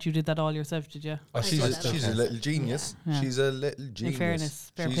stuff like that. You did that all yourself, did you? Oh, she's did that. a little genius. Yeah. She's a little genius.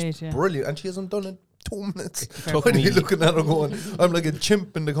 fairness, fair she's play to you. brilliant, and she hasn't done it 2 minutes. took When me- you're looking at her going, I'm like a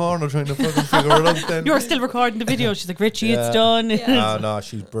chimp in the corner trying to fucking figure it out. Then You're still recording the video. She's like, Richie, Yeah. it's done. Yeah. no,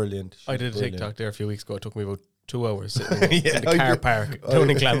 she's brilliant. I She's did a brilliant. TikTok there a few weeks ago. It took me about 2 hours sitting Yeah, in the I car did. park down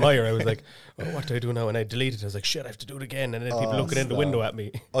in Glanmire. I was like, oh, what do I do now? And I deleted it. I was like, shit, I have to do it again. And then people Oh, looking in the stop. window at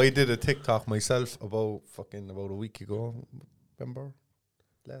me. I did a TikTok myself about a week ago. Remember?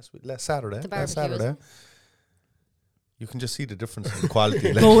 Last Saturday. The Last barbecue, Saturday. You can just see the difference in the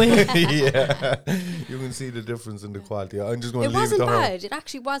quality. Go away. Yeah, you can see the difference in the quality. I'm just going It to leave it wasn't to her. bad. It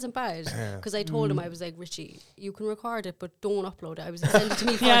actually wasn't bad. Because I told him, I was like, Richie, you can record it, but don't upload it. I was like, send it to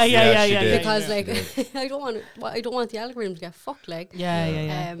me first. Yeah, Yeah, she did. Because yeah, like I don't want the algorithm to get fucked. Like, Yeah, yeah,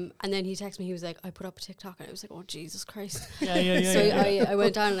 yeah. and then he texted me. He was like, I put up a TikTok, and I was like, oh Jesus Christ. Yeah, yeah, yeah. So yeah. I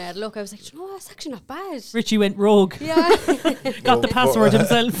went down and I had a look. I was like, do you know what? It's actually not bad. Richie went rogue. Yeah. Got the password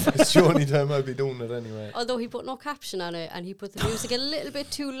himself. It's the only time I'll be doing it anyway. Although he put no caption on it, and he put the music a little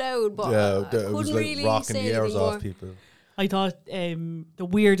bit too loud, but Yeah, I it couldn't was like really rocking say the ears anything off more. people. I thought the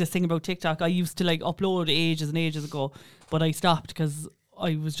weirdest thing about TikTok, I used to like upload ages and ages ago, but I stopped because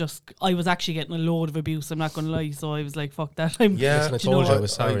I was actually getting a load of abuse. I'm not going to lie. So I was like, fuck that. Yeah, Listen, I do you know told you I what?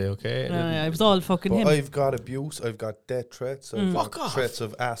 was sorry, okay? I was all fucking But him. I've got abuse. I've got death threats. I've got Fuck off. threats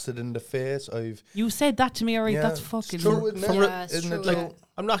of acid in the face. You said that to me, alright? Yeah, That's it's fucking true, isn't it? Yeah, it's Isn't it true, like- yeah.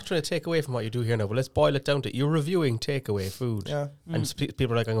 I'm not trying to take away from what you do here now, but let's boil it down to you're reviewing takeaway food. Yeah, And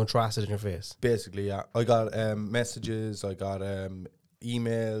people are like, I'm going to throw acid in your face. basically, yeah. I got messages. I got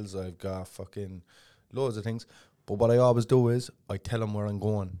emails. I've got fucking loads of things. But what I always do is I tell them where I'm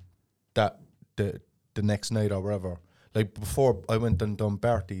going. That the next night or whatever. Like before I went and done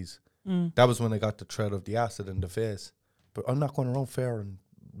Bertie's, that was when I got the threat of the acid in the face. But I'm not going around fair and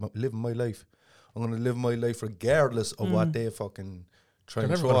living my life. I'm going to live my life regardless of what they fucking try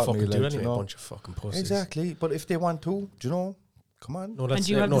They're and never throw going to at me. fucking do Like, anyway, you a know? bunch of fucking pussies. Exactly. But if they want to, do you know, Come on. No, And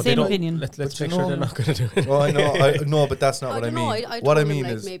you have the they same don't- opinion. Let's But make you sure know- they're not going to do it. Oh, I know. No, but that's not I what I don't mean. know, I What I told him, mean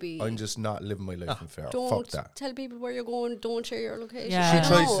like, is, maybe- I'm just not living my life in fear. Fuck Don't that. tell people where you're going. Don't share your location. Yeah. She I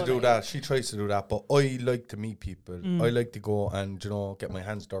tries know, to do like- that. She tries to do that, but I like to meet people. I like to go and get my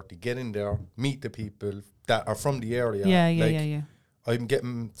hands dirty, get in there, meet the people that are from the area. Yeah, yeah, Like, yeah. I'm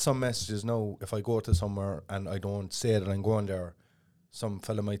getting some messages now. If I go to somewhere and I don't say that I'm going there, some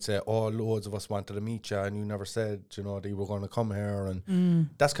fella might say, "Oh, loads of us wanted to meet you, and you never said, that you were going to come here." And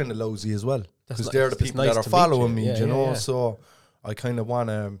that's kind of lousy as well, because they're the it's people nice that are to meet following you. me. Yeah, Do you know, yeah. so I kind of want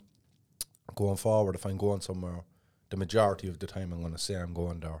to going forward. If I'm going somewhere, the majority of the time I'm going to say I'm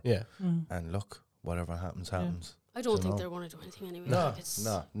going there. Yeah. And look, whatever happens, happens. I don't You think know? they're going to do anything anyway. No, like it's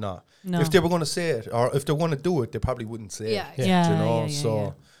no. No. If they were going to say it, or if they want to do it, they probably wouldn't say Yeah, it. Yeah, Do you know, yeah, yeah, so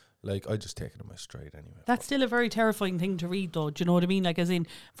yeah. like I just take it in my stride anyway. That's still a very terrifying thing to read, though. Do you know what I mean? Like, as in,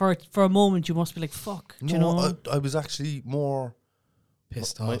 for a moment, you must be like, "Fuck." Do you know? I was actually more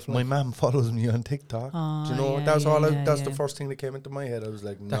Pissed My, off. my mum follows me on TikTok. Oh, Do you know? yeah, That's yeah, all. yeah, That's yeah. the first thing that came into my head. I was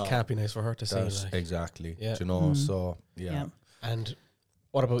like, no, that can't be nice for her to see. that's Like. exactly. Yeah. Do you know? So yeah. And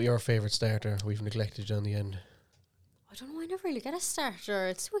what about your favourite starter? We've neglected you on the end. I don't know. I never really get a starter.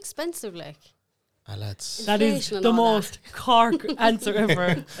 It's too expensive. Like Ah, lads. That is inflation and the all that. most Cork answer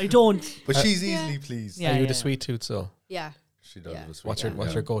ever. I don't. But she's Yeah. easily pleased. Yeah, Are you yeah. the sweet tooth? So Yeah, She does. Yeah. the sweet what's your thing, what's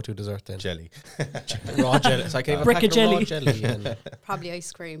yeah. your go-to dessert then? jelly? Raw jelly. So I can have a Brick packet of raw jelly. jelly. And, probably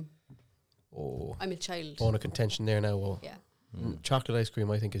ice cream. oh, I'm a child. bone of contention there now. Oh. Yeah. Chocolate ice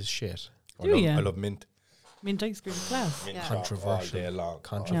cream, I think, is shit. I Do love, ya? I love mint. Mint ice cream class. Mint Yeah. chocolate all day long.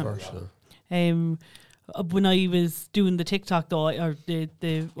 Controversial. When I was doing the TikTok though, or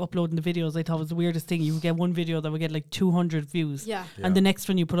the uploading the videos, I thought it was the weirdest thing. You would get one video that would get like 200 views, Yeah. and the next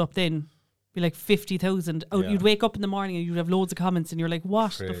one you put up then be like 50,000. Oh, Yeah. you'd wake up in the morning and you'd have loads of comments, and you're like,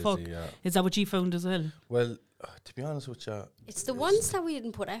 "What the fuck?" Yeah. Is that what you found as well? Well, to be honest with you, It's the ones that we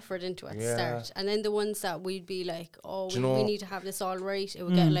didn't put effort into at the Yeah. start, and then the ones that we'd be like, "Oh, Do you we know- need to have this all right." It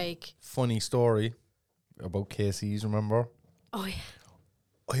would get like, funny story about KC's. Remember? "Oh yeah,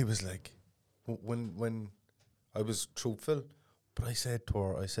 I was like, when I was truthful, but I said to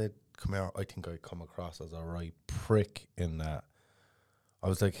her, I said, "Come here, I think I come across as a right prick in that." I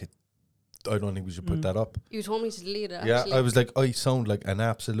was like, I don't think we should put that up. you told me to delete it." Yeah, Actually. I was like, I sound like an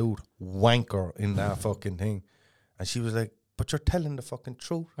absolute wanker in that fucking thing. And she was like, "But you're telling the fucking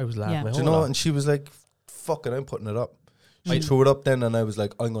truth." I was laughing. Yeah. my Do you whole know? lot. And she was like, "Fuck it, I'm putting it up." She threw it up then, and I was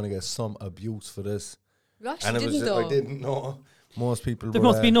like, "I'm going to get some abuse for this." You actually And it was didn't though. I didn't know. Most people There were,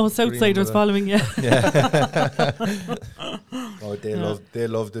 must be no agreeing Southsiders with it. following you. Oh, they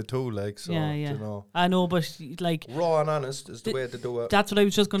loved it too, like, so, Yeah, yeah. you know. I know, but like Raw and honest is the way to do it. that's what I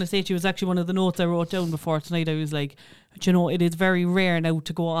was just going to say to you. It was actually one of the notes I wrote down before tonight. I was like, do you know, it is very rare now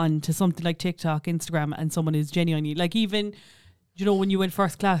to go on to something like TikTok, Instagram, and someone is genuinely like, even, you know, when you went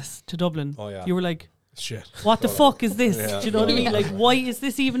first class to Dublin, Oh, yeah. you were like, Shit. what the fuck is this? Yeah, Do you know what I mean? yeah. Like, why is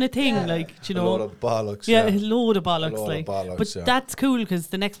this even a thing? Like, do you A know? load of bollocks, Yeah, yeah. a load of bollocks. load of Like, bollocks, but yeah. that's cool because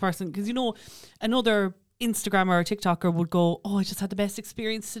the next person, because you know, another Instagrammer or TikToker would go, "Oh, I just had the best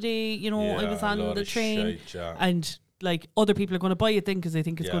experience today. You know, I Yeah, was a on load the of train," shite, yeah. and like other people are going to buy it then because they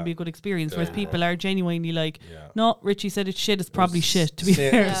think it's going to Yeah. be a good experience. Whereas Yeah. people are genuinely like, Yeah. "No, Richie said it's shit. It's probably shit." To be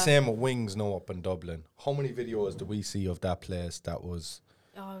same, fair, Yeah. Same with Wings now up in Dublin. How many videos do we see of that place that was...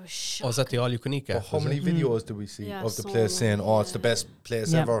 Oh, I was Oh, shocked. is that the all-you-can-eat But gaff? how is many it? videos do we see Yeah, of the so place saying, many, "Oh, it's the yeah. best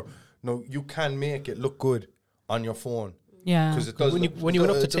place Yeah. ever"? No, you can make it look good on your phone. yeah, Because it does When you- look- when you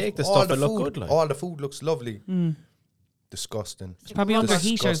went up to take the all stuff, it looked food- good, like. All the food looks lovely. Disgusting. it's probably under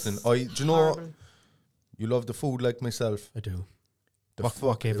heaters. Disgusting. Do you know, Horrible. you love the food like myself. I do. The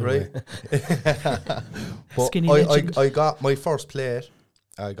What gave it right? But Skinny I legend. got my first plate.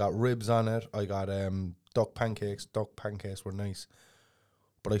 I got ribs on it. I got duck pancakes. Duck pancakes were nice.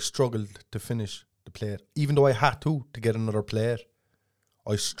 But I struggled to finish the plate. Even though I had to get another plate,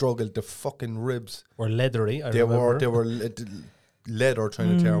 I struggled. The fucking ribs, Or leathery. I they remember. were leather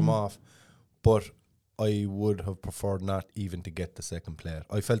trying to tear them off. But I would have preferred not even to get the second plate.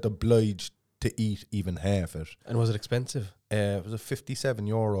 I felt obliged to eat even half it. And was it expensive? It was a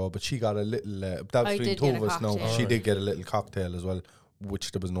 €57, but she got a little. That was I between did two get of a us. No, cocktail. she did get a little cocktail as well,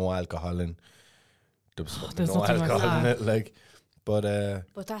 which there was no alcohol in. There was fucking There's no nothing like alcohol in that. it, like. But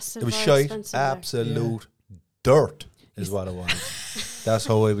But that's still it was very shite, expensive, like. absolute dirt is what it was. That's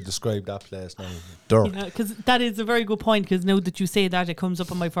how I would describe that place now. Dirt. Because that is a very good point. Because now that you say that, it comes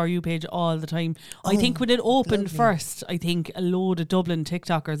up on my For You page all the time. I think when it opened first, I think a load of Dublin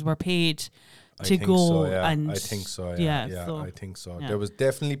TikTokers were paid I to think go so, yeah. and I think so. yeah, Yeah, so, I think so. yeah. There was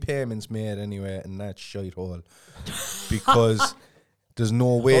definitely payments made anyway in that shite hole because there's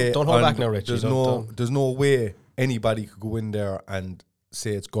no way. Don't hold on- back now, Richie. There's Don't- no. don't. There's no way anybody could go in there and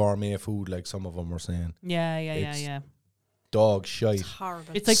say it's gourmet food, like some of them were saying. Yeah. Dog shite. It's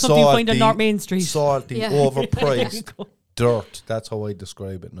horrible. It's like something you find on North Main Street. Salty, Yeah. overpriced dirt. That's how I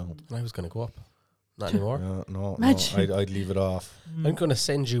describe it now. I was going to go up. Not anymore. No, Imagine. I'd leave it off. I'm going to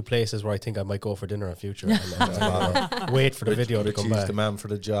send you places where I think I might go for dinner in future. and wait for the video to come Richie's back. the man for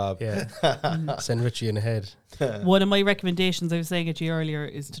the job. Yeah. Send Richie in ahead. One of my recommendations, I was saying it to you earlier,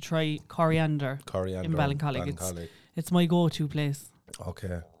 is to try Coriander. Coriander In Ballincollig. It's my go-to place.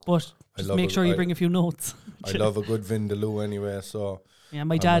 Okay. But I just love make it. sure you bring a few notes. I love a good vindaloo anyway, so... Yeah,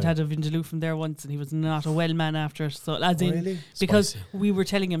 my dad had a vindaloo from there once and he was not a well man after it. So as in, Really? because Spicy. we were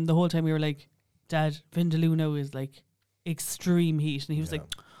telling him the whole time, we were like, Dad, vindaloo now is like extreme heat. And he was like,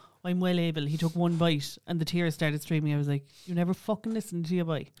 I'm well able. He took one bite and the tears started streaming. I was like, you never fucking listen to your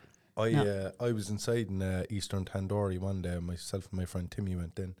bite. I was inside in Eastern Tandoori one day. Myself and my friend Timmy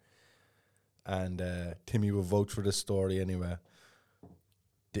went in. And Timmy will vouch for this story anyway.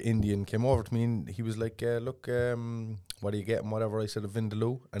 The Indian came over to me and he was like, look, what are you getting? Whatever. I said, a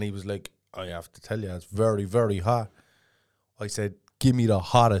vindaloo. And he was like, I have to tell you, it's very, very hot. I said, give me the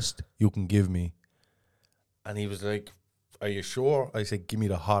hottest you can give me. And he was like, are you sure? I said, give me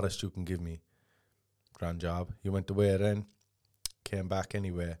the hottest you can give me. Grand job. He went away then, came back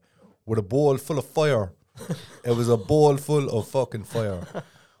anyway, with a bowl full of fire. It was a bowl full of fucking fire.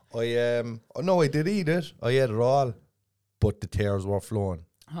 I did eat it. I ate it all. But the tears were flowing.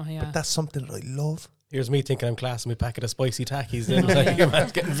 Oh, yeah. But that's something that I love. Here's me thinking I'm classing my packet of spicy tackies. Then like,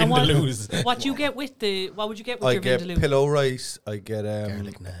 man's getting vindaloos. What you get with what would you get with your get vindaloo? pillow rice. I get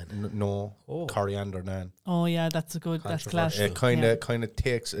Garlic naan. coriander naan. Oh yeah, that's that's class. It kind of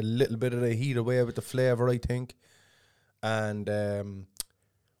takes a little bit of the heat away with the flavour, I think. And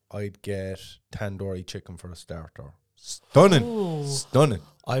I'd get tandoori chicken for a starter. Stunning.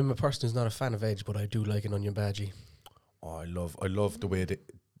 I'm a person who's not a fan of veg, but I do like an onion bhaji. Oh, I love the way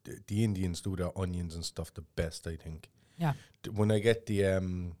the Indians do their onions and stuff the best, I think. Yeah. When I get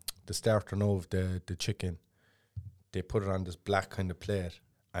the starter now of the chicken, they put it on this black kind of plate,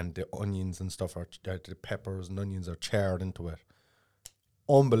 and the onions and stuff the peppers and onions are charred into it.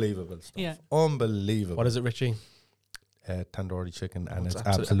 Unbelievable stuff. Yeah. Unbelievable. What is it, Richie? Tandoori chicken, and it's it's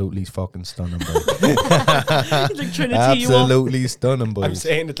absolute- absolutely fucking stunning, boy. It's like trying to tee you up. Absolutely stunning, boy. I'm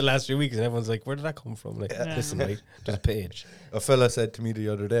saying it the last few weeks, and everyone's like, "Where did that come from?" Like, Yeah. listen, mate, there's a page. A fella said to me the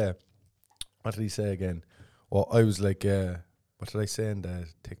other day, what did he say again? Well, I was like, what did I say in the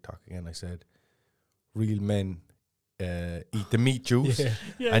TikTok again? I said, real men eat the meat juice.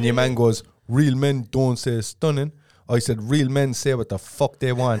 And your man goes, real men don't say stunning. I said, real men say what the fuck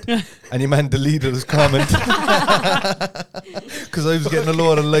they want. And your man deleted his comment. Because I was getting a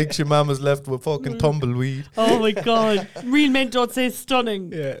load of likes. Your man was left with fucking tumbleweed. Oh my god. Real men don't say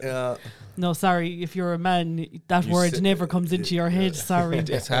stunning. Yeah. No, sorry. If you're a man, that You word say- never comes into your head. Sorry.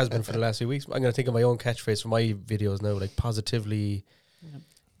 It has been for the last few weeks. I'm going to think of my own catchphrase for my videos now, like positively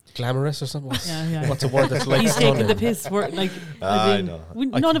glamorous or something. Yeah. What's a word that's like He's taking the stunning? piss. We're like, I I mean, know.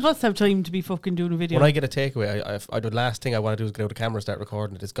 none of us have time to be fucking doing a video. When I get a takeaway, I the last thing I want to do is get out the camera and start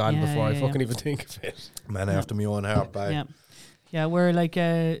recording it. It's gone Yeah, before I yeah, fucking yeah. even think of it. Man after me own heart, bye. Yeah, we're like,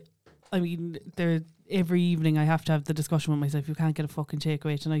 I mean, every evening I have to have the discussion with myself. You can't get a fucking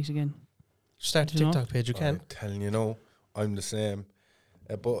takeaway tonight again. Start a You know? TikTok page, you can. I'm telling you, no, I'm the same.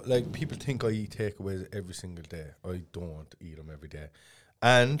 But like, people think I eat takeaways every single day. I don't eat them every day.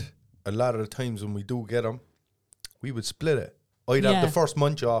 And a lot of the times when we do get them, we would split it. I'd have the first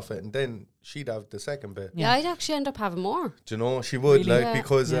munch off it, and then she'd have the second bit. Yeah, I'd actually end up having more. Do you know? She would, Really? like, Yeah.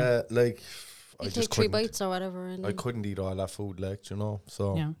 because, Yeah. like, I You just take 3 couldn't. bites or whatever. And I couldn't eat all that food, like, do you know?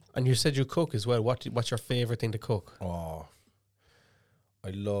 So, Yeah. And you said you cook as well. What's your favourite thing to cook? oh, I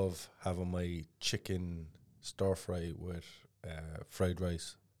love having my chicken stir fry with fried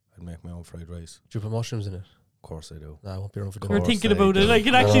rice. I'd make my own fried rice. Do you put mushrooms in it? Of course I do. No, I won't be around for Of We're dinner. course thinking I about it. do. I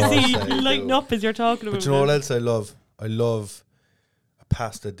can actually Of see course I you lighting do. up as you're talking about But you know it. what else I love? I love a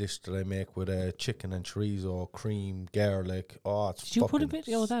pasta dish that I make with chicken and chorizo, cream, garlic. Oh, it's Did you put a fucking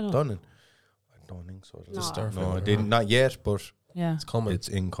bit of that on? stunning. I don't think so. No. Stir No, I fry. didn't. Not yet, but Yeah. It's coming. it's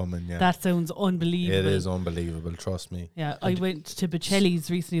incoming, yeah. That sounds unbelievable. It is unbelievable, trust me. Yeah, I went to Bocelli's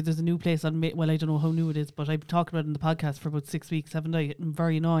recently. There's a new place on, well, I don't know how new it is, but I've talked about it in the podcast for about 6 weeks, haven't I? I'm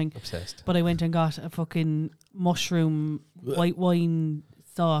very annoying. Obsessed. But I went and got a fucking mushroom white wine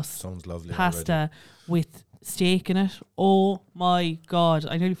sauce Sounds lovely. pasta with steak in it. Oh my god!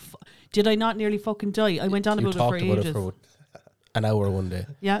 I nearly did I not nearly fucking die? I went on You about it for talked about ages. it for an hour one day.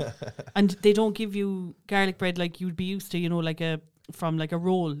 Yeah, and they don't give you garlic bread like you'd be used to. You know, like a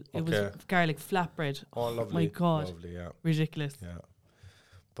roll. It was Okay. garlic flatbread. Oh, lovely. My God. Lovely, yeah. Ridiculous. Yeah.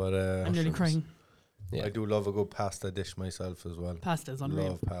 But I'm nearly mushrooms. crying. Yeah. I do love a good pasta dish myself as well. Pasta's unreal.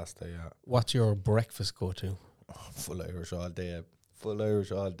 Love pasta, yeah. What's your breakfast go-to? Full Irish all day. Full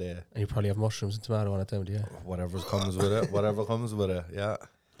Irish all day. And you probably have mushrooms and tomato on it, don't you? Whatever comes with it. Whatever comes with it. Yeah.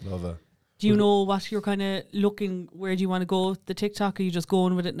 Love it. Do you know what you're kind of looking? Where do you want to go? The TikTok? Are you just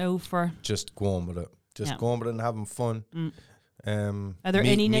going with it now for? Just going with it. Just Yeah. going with it and having fun. Are there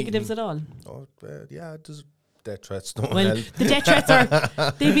any negatives at all? Oh, yeah, there's death threats don't Well, help. the death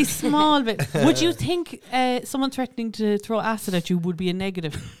threats they'd be small, but would you think someone threatening to throw acid at you would be a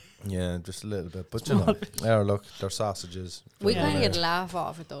negative? Yeah, just a little bit. But you know, yeah, look, they're sausages. We Yeah. kind of get a laugh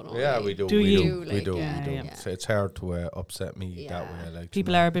off it though, don't Yeah, we do. Do we you? do. Like, We do. yeah, We do. yeah. So it's hard to upset me Yeah. that way. Like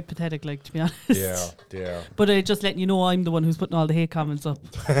People you know. are a bit pathetic, like, to be honest. Yeah. But just letting you know, I'm the one who's putting all the hate comments up.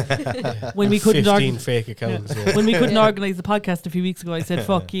 When we couldn't 15 fake accounts. Yeah. when we couldn't organise the podcast a few weeks ago, I said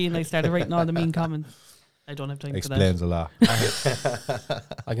fuck you, and I started writing all the mean comments. I don't have time Explains a lot.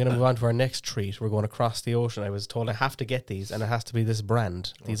 I'm going to move on to our next treat. We're going across the ocean. I was told I have to get these, and it has to be this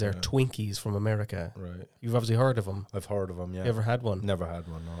brand. These are Okay. Twinkies from America. Right. You've obviously heard of them. I've heard of them. Yeah. You ever had one? Never had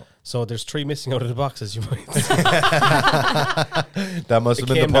one. No. So there's 3 missing out of the boxes. You might say. That must It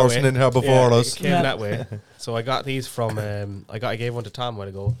have been came the that person way. in here before Yeah, us. It came Yeah. that way. So I got these from. I gave one to Tom a while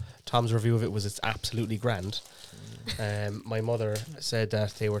ago. Tom's review of it was it's absolutely grand. My mother said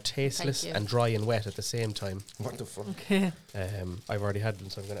that they were tasteless you. and dry and wet at the same time. What the fuck? Okay. I've already had them,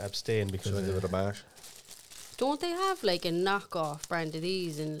 so I'm going to abstain because Should I give it a mash? Don't they have like a knockoff brand of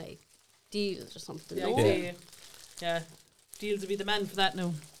these in like deals or something? Yeah, no? I'd say, yeah. Deals would be the man for that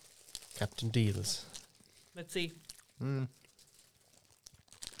now. Captain Deals. Let's see.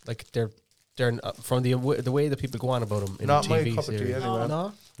 Like they're from the way that people go on about them in Not my TV cup of tea series. anyway.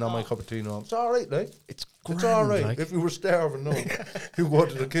 No, Not my cup of tea, no. It's all right, like. it's It's all right. Like. If you were starving, no. You go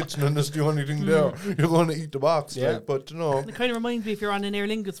to the kitchen and there's the only thing there. You're going to eat the box, Yeah. like. But, you know. It kind of reminds me if you're on an Aer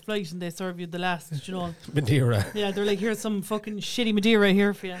Lingus flight and they serve you the last, you know. Madeira. Yeah, they're like, here's some fucking shitty Madeira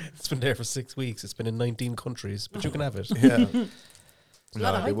here for you. It's been there for 6 weeks. It's been in 19 countries, but you can have it. Yeah. There's a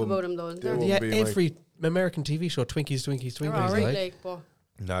lot of hype about them though, isn't there? they Yeah, wouldn't be every American TV show, Twinkies, They're alright, like. like, but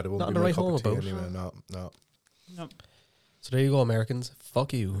Nah, they won't Not be to my write cup home of tea about. anyway. No. No. So there you go, Americans.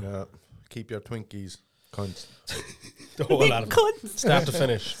 Fuck you. Yeah. Keep your Twinkies, cunts. The whole lot of them. Start to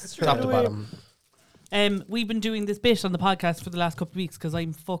finish. Top to away. bottom. We've been doing this bit on the podcast for the last couple of weeks because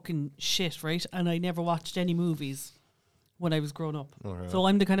I'm fucking shit, right? And I never watched any movies when I was growing up. Okay. So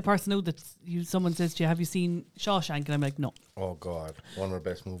I'm the kind of person now that someone says to you, have you seen Shawshank? And I'm like, no. Oh, God. One of the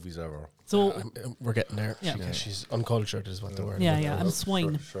best movies ever. So, We're getting there. Yeah. She's uncultured, is what the word. yeah, is. yeah, I'm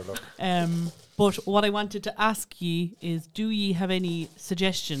swine. Shut up. But what I wanted to ask ye is, do ye have any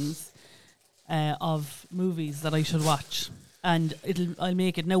suggestions of movies that I should watch? And I'll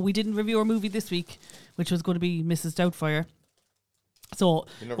make it. Now, we didn't review our movie this week, which was going to be Mrs. Doubtfire. So,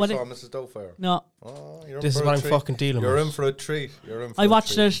 You never what saw it- Mrs. Doubtfire? no, Oh, you're in This is for what a I'm treat. fucking dealing You're with. in for a treat. I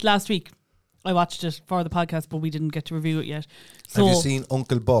watched it last week. I watched it for the podcast, but we didn't get to review it yet. So, Have you seen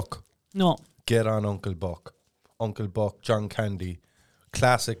Uncle Buck? no, Get on Uncle Buck. Uncle Buck, John Candy.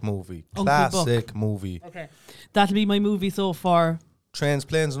 Classic movie. Uncle Buck. Classic movie. okay, that'll be my movie so far. Trains,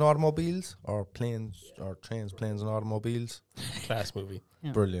 planes, and automobiles, or trains, planes, and automobiles. Class movie.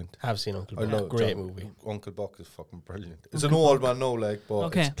 Yeah. Brilliant. Have seen Uncle I Buck. love Great John- movie. Uncle Buck is fucking brilliant. It's Uncle an old Buck. one, no, like, but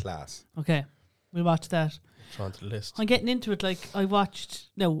Okay. it's class. Okay, we'll watch that. Throw onto the list. I'm getting into it. Like I watched.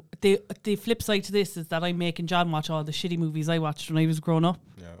 No, the flip side to this is that I'm making John watch all the shitty movies I watched when I was growing up.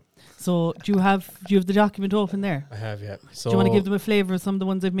 Yeah. So do you have the document open there? I have, yeah. So Do you want to give them a flavour of some of the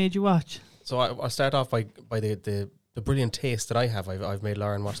ones I've made you watch? So I'll start off by the brilliant taste that I have. I've made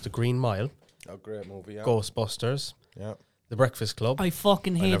Lauren watch The Green Mile, A great movie, yeah. Ghostbusters, Yeah. The Breakfast Club. I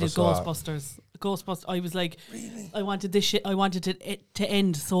fucking I never hated saw it. Ghostbusters. Ghostbusters. I was like, I wanted this shit. I wanted it to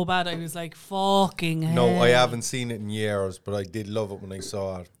end so bad. I was like, fucking hell. No, I haven't seen it in years, but I did love it when I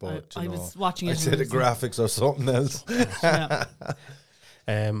saw it. But I you know, was watching it. I and said the was like, graphics or something else. yeah,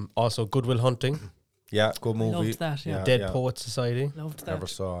 Also Good Will Hunting, Yeah, good movie. loved that. Yeah, Dead Poets Society, loved that. Never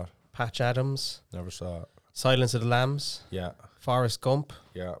saw it. Patch Adams, Never saw it. Silence of the Lambs, Yeah, Forrest Gump.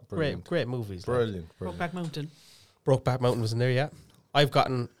 yeah, brilliant. Great movies. like. Brilliant, brilliant. Brokeback Mountain. Brokeback Mountain was in there, yeah. I've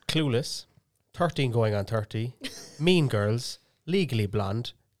gotten Clueless, 13 Going on 30, Mean Girls, Legally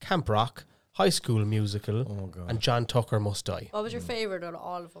Blonde, Camp Rock, High School Musical, Oh, God. and John Tucker Must Die. what was your favourite out of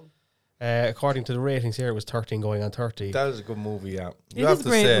all of them? According to the ratings here, it was 13 Going on 30. That is a good movie, yeah. It is a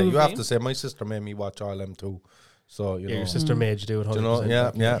great movie. You have to say, my sister made me watch all them too. So, you Yeah, know. your sister made you do it 100%. You know,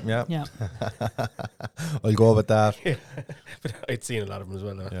 yeah. Yeah. I'll go with that. But I'd seen a lot of them as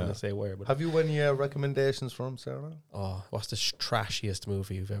well. I'm not Yeah. going to say where. But Have you any recommendations from Sarah? oh, what's the trashiest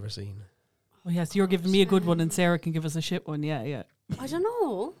movie you've ever seen? Oh yes, you're giving me a good one, and Sarah can give us a shit one. Yeah, yeah. I don't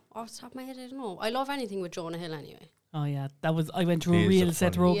know. Off the top of my head, I don't know. I love anything with Jonah Hill anyway. Oh yeah, that was. I went through a He's real a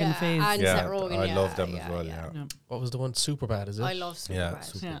Seth funny- Rogen phase. And Yeah, Seth Rogen, I love them as well, yeah. Yeah. What was the one? Superbad, is it? I love Superbad. Yeah,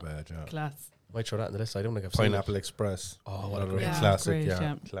 super Yeah. bad, yeah. Class. Might throw that in the list. I don't think I've seen Pineapple Express. Oh, what a Another great Yeah. classic, Great, yeah.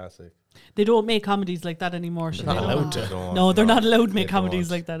 yeah. Classic. They don't make comedies like that anymore. So They're they not don't. allowed to. No, they're not allowed to They make comedies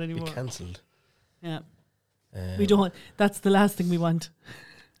don't. like that it. Be anymore. cancelled. Yeah, we don't. That's the last thing we want.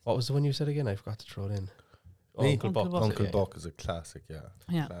 What was the one you said again? I forgot to throw it in. Oh, Me? Uncle Uncle Buck. Buck. Uncle Yeah. Buck is a classic, yeah.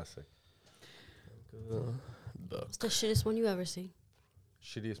 Yeah. Classic. Buck. It's the shittest one you ever see.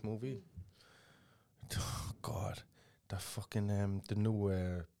 Shittiest movie? Oh, God. The fucking, the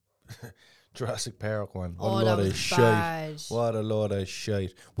new Jurassic Park one. What Oh, a that lot was of shite. bad. What a lot of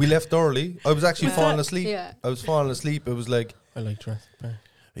shite. We left early. I was actually Was falling that- asleep. yeah. I was falling asleep. It was like, I like Jurassic Park.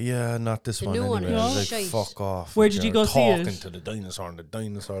 yeah, not this The one new one anyway. is I was like, shite. fuck off. Where did you They're go see it? talking to the dinosaur, and the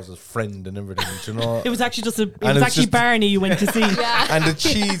dinosaur's his friend and everything. Do you know? It was actually just a. It And was it was actually just- Barney you went to see. Yeah. And the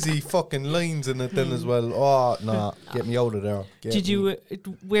cheesy fucking lines in it then as well. Oh, nah, get me out of there. Get Did me.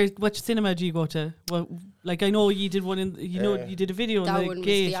 you? What cinema do you go to? Well, like I know you did one in. You know you did a video That in one the was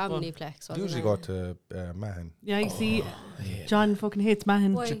gate. the but- Omniplex. wasn't Usually it? go to Mahon. Yeah, you see, Yeah. John fucking hates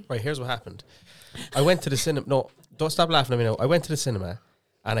Mahon. Why? Right, here's what happened. I went to the cinema. No, don't stop laughing at me now. I went to the cinema,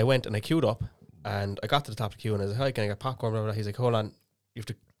 and I went and I queued up, and I got to the top of the queue, and I was like, "Hi, can I get popcorn?" Blah, blah, blah. He's like, "Hold on, you have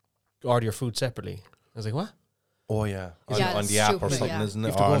to order your food separately." I was like, "What? Oh, yeah. Yeah, On it's the app or stupid, something, yeah. isn't You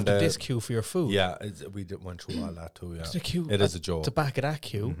it? have to Or go on up to the- this queue for your food." Yeah, we went through all that too, yeah. To the queue. It is a joke. To back of that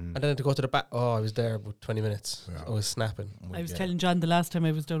queue, and then to go to the back. Oh, I was there about 20 minutes. Yeah. I was snapping. I was Yeah. telling John the last time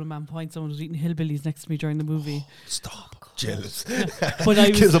I was down at Man Point, someone was eating hillbillies next to me during the movie. Stop. Jealous. But I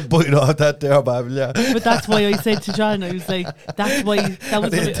Kids was, a bite off that there, Bible, yeah. but that's why I said to John, I was like, that's why that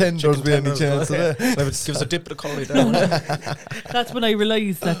was. The When tenders be any tenders, chance of yeah. that. Give us a dip of the curry down. that's when I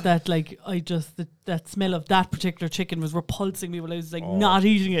realised that like I just that smell of that particular chicken was repulsing me when I was like not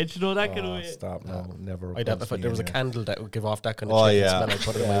eating it. You know that kind of Oh, way. stop, no, never. I'd have, repulsed if me there was a anyway. candle that would give off that kind of Oh, chicken yeah. smell, I'd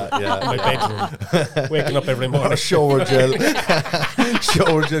put it Yeah, in yeah. my bedroom. Waking up every Or morning. shower gel.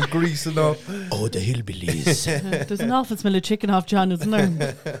 Shower gel greasing up. Oh, the hillbillies. There's an awful smell of chicken off John, isn't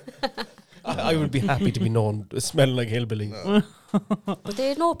there? I would be happy to be known smelling like hillbilly. But they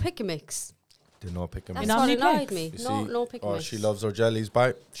had no pick and mix. Did not pick him That's In what Omniplex? annoyed me. You No, see? no pick and Oh, mix. she loves her jellies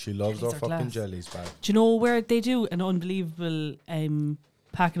back. She loves her Jellies are fucking class. jellies back. Do you know where they do an unbelievable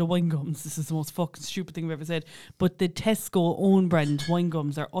packet of wine gums? This is the most fucking stupid thing I've ever said. But the Tesco own brand wine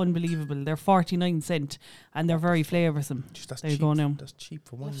gums are unbelievable. They're 49 cents and they're very flavoursome. Jeez, that's There you cheap. go now. That's cheap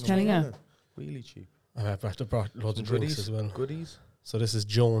for wine. Telling gum, you. isn't it? Really cheap. I've brought loads of drinks as well. Goodies. So this is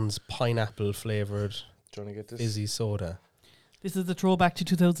Jones pineapple flavoured Do you want to get this? fizzy soda. This is the throwback to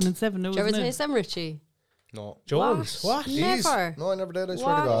 2007 now, Did you ever isn't taste it? them, Richie? No. Jones? What? Jeez. Never. No, I never did. I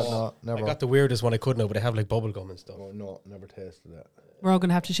swear to What? God. No, I never. got the weirdest one I could now, but they have like bubble gum and stuff. Oh, no, never tasted that. We're all going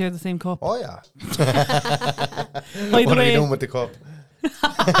to have to share the same cup. Oh, yeah. By the What are you way, doing with the cup?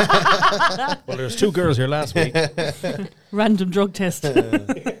 Well, there's two girls here last week. random drug test.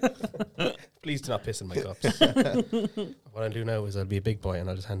 Please do not piss in my cups. What I'll do now is I'll be a big boy and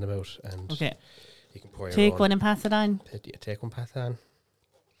I'll just hand them out and Okay. you can pour your Take own. one and pass it on. Take one, Pathan.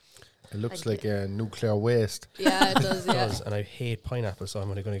 It looks Thank like nuclear waste. Yeah, it does, It yeah. does, and I hate pineapple, so I'm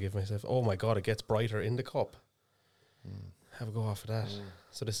only going to give myself. Oh my god, it gets brighter in the cup. Have a go off of that.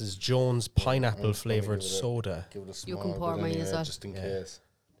 So this is Jones pineapple flavored soda. Give it a You small can pour bit mine anyway, as well. just in Yeah. case.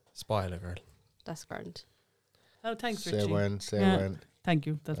 Spoiler girl. That's grand. Oh, thanks, Say Richie. when, say Yeah. when. Thank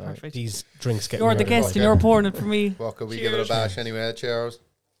you. That's Alright. perfect. These drinks get. You're me the out of guest bed. and you're pouring it for me. What could we give it a Cheers. bash anyway? Cheers.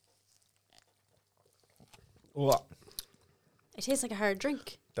 What? It tastes like a hard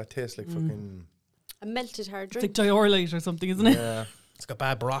drink. That tastes like fucking. A melted hard It's like drink. Diorlite or something, isn't it? Yeah. It's got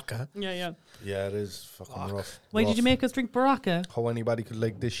bad baraka. Yeah, yeah. Yeah, it is fucking rough. Why did you make us drink Baraka? How anybody could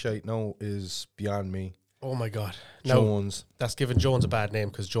like this shite now is beyond me. Oh my god. No, Jones. that's giving Jones a bad name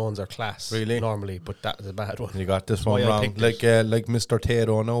because Jones are class. Really? Normally, but that is a bad one. You got this why one I wrong. picked it. Like Mr.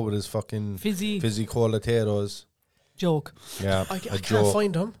 Tato now with his fucking Fizzy fizzy cola Tatos. joke. Yeah. I a can't joke.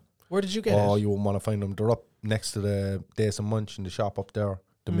 find them. Where did you get Oh, it? you wouldn't want to find them. They're up next to the Days and Munch in the shop up there.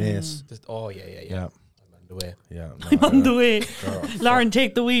 The Mace. Oh yeah, yeah, yeah. Yeah. I'm on the way. Yeah. No, I'm on the way. they're- Lauren,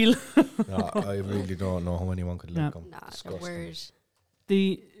 take the wheel. no, I really don't know how anyone could Yeah. like them. Nah, they're Disgusting. weird.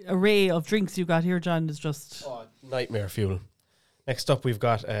 The array of drinks you got here, John, is just... Oh, nightmare fuel. Next up, we've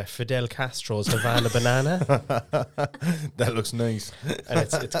got Fidel Castro's Havana Banana, That looks nice. and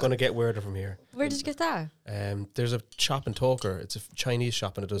it's going to get weirder from here. Where did you get that? There's a shop in Toker. It's a Chinese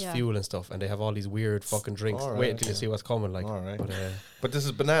shop, and it does Yeah. fuel and stuff, and they have all these weird fucking drinks. All right, Wait until you okay. see what's coming. Like, All right. but But this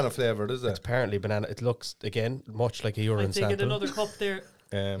is banana flavoured, is it's it? apparently banana. It looks again much like a urine I'm taking sample. another cup there.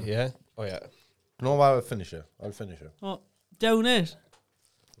 Yeah. Oh yeah. No, I'll finish it. Oh, down it.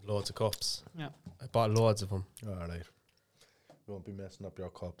 Loads of cups. Yeah. I bought loads of them. All right. You won't be messing up your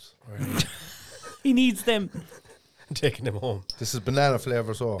cups. He needs them. I'm taking them home. This is banana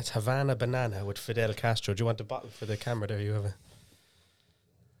flavour, so. It's Havana banana with Fidel Castro. Do you want the bottle for the camera there? You have a.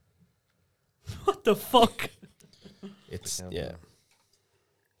 What the fuck? It's yeah.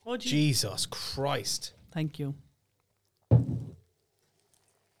 Oh, gee. Jesus Christ. Thank you.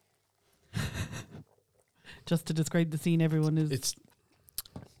 Just to describe the scene, everyone is. It's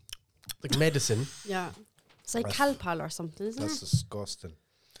like medicine. Yeah. It's like Calpol or something, isn't That's it? disgusting.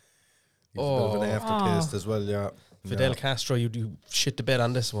 It's a bit of an aftertaste as well, yeah. Fidel Castro, you shit the bed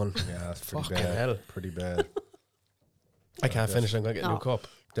on this one. Yeah, that's pretty Fucking bad. hell. Pretty bad. I can't finish it. I'm going to get a new No. cup.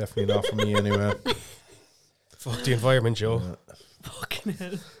 Definitely not for me anyway. Fuck the environment, Joe. Yeah. Fucking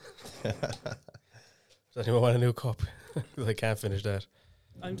hell. Does anyone want a new cup? 'Cause I can't finish that.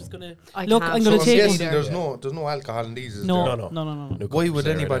 I'm just gonna I look. can't. I'm So gonna I'm take guessing one. there's no alcohol in these, is No, there? no, no, no. New Why cup would is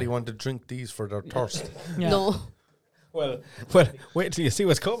there anybody now. want to drink these for their thirst? Yeah. No. Well, wait till you see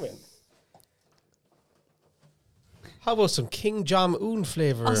what's coming. How about some King Jong-un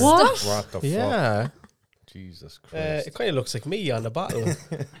flavour? What? What the fuck? Yeah. Jesus Christ. It kind of looks like me on the bottle.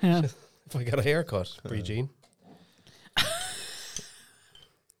 Yeah. If I got a haircut, Jean.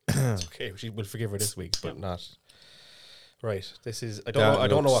 It's okay. We'll forgive her this week, but not. Right. This is. I don't know what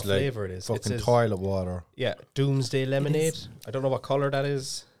looks like flavour it is. It Fucking says, toilet water. yeah, Doomsday Lemonade. is. I don't know what colour that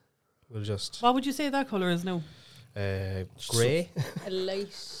is. We'll just What would you say that colour is now? grey. A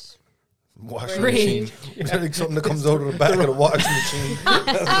light. Washing Grey. machine. It's like something that comes out of the back of the washing machine.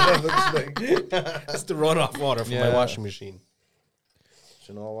 That's what it looks like. That's the runoff water from my Yeah. washing machine.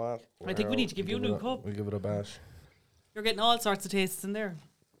 Do you know what? I think we need to give you a new cup. We give it a bash. You're getting all sorts of tastes in there.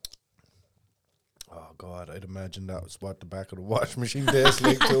 Oh God, I'd imagine that was what the back of the washing machine tastes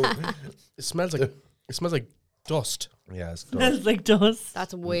like too. It smells like dust. Yeah, it's Smells like dust.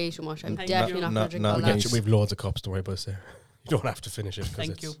 That's way too much. I'm Thank definitely you. not going to drink Not all nice. that. We've loads of cups. Don't worry about it, Sarah. You don't have to finish it. 'Cause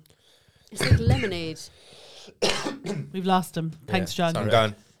Thank it's, you. It's like lemonade. We've lost him. Thanks, John.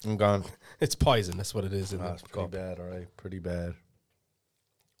 sorry. I'm gone. It's poison. That's what it is. In the That's pretty cup. bad, alright. Pretty bad.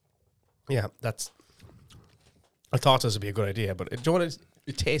 Yeah, that's. I thought this would be a good idea, but do you know what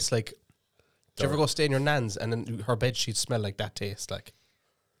it tastes like? Do you ever go stay in your nan's and then her bed sheets smell like that taste? Like,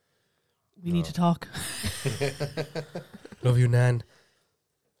 We need to talk. love you, Nan.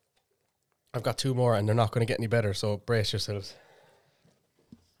 I've got 2 more and they're not going to get any better, so brace yourselves.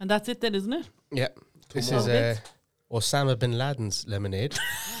 And that's it then, isn't it? Yeah, this more is bits. Osama bin Laden's lemonade.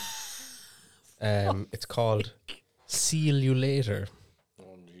 It's called "See You Later."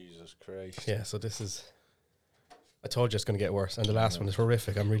 Oh Jesus Christ. Yeah, so this is. I told you it's going to get worse, and the last one is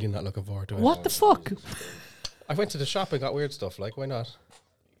horrific. I'm really not looking forward to it. What the fuck? I went to the shop and got weird stuff. Like, why not?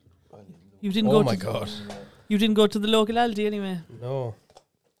 You didn't Oh go my to god, You didn't go to the local Aldi anyway. no!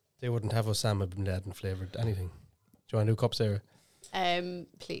 They wouldn't have Osama bin Laden flavored anything. Do you want a new cup, Sarah?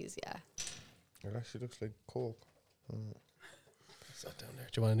 Please, yeah. It actually looks like Coke. Is that down there?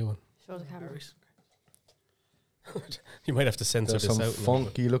 Do you want a new one? Show the camera. You might have to censor There's this some out.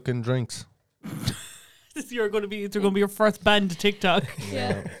 funky looking drinks. This year going to be your first banned TikTok.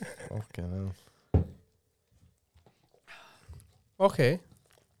 Yeah. Fucking hell. Okay,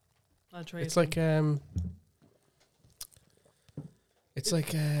 I'll try it's it. like it's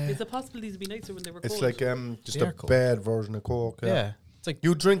like Is it possible these would be nicer when they were It's cold? like just They a are Coke. bad version of Coke. yeah,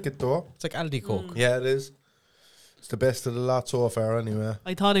 You drink it though. it's like Aldi Coke. Yeah, it is. It's the best of the lot so far anyway.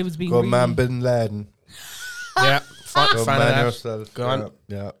 I thought I was being Good really man Bin Laden. Yeah, fan Good of man that. yourself. Go on.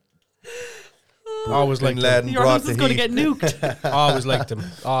 Yeah. Always Bin liked them. Laden Your brought house the is going to heat. get nuked. Always liked them.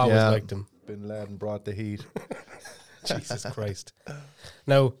 Always Yeah. liked them. Bin Laden brought the heat. Jesus Christ.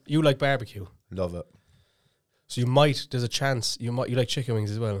 Now, you like barbecue. Love it. So there's a chance, you like chicken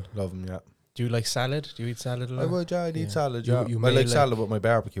wings as well. Love them, yeah. Do you like salad? Do you eat salad a lot? I would, yeah, I'd eat Yeah. salad, You- yeah. you I may like like- salad with my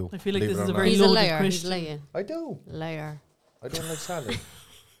barbecue. I feel like believe this it is or a not. very He's a loaded liar. question. He's lying. I do. Liar. I don't like salad.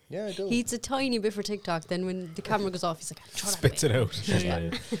 Yeah, I do. He eats a tiny bit for TikTok, then when the camera goes off, he's like, throw that Spits away. it out. She's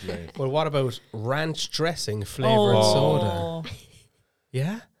lying. She's lying. Well, what about ranch dressing flavored soda? Oh.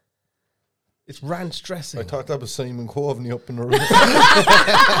 Yeah? It's ranch dressing. I thought that was Simon Coveney up in the room.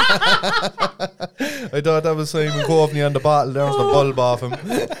 I thought that was Simon Coveney on the bottle. There's the bulb off him.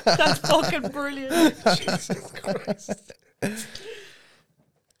 That's fucking brilliant. Jesus Christ. Oh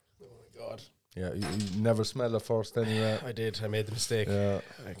my God. Yeah, you never smell it first anyway. I did. I made the mistake. Yeah.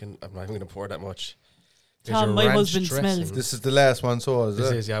 I'm not even going to pour that much. Tom, your my ranch husband dressing. smells. This is the last one, so is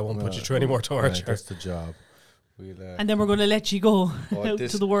This it? is, yeah, I won't put you Right. through any more Right, torture. that's the job. We'll, And then we're going to let you go Oh, out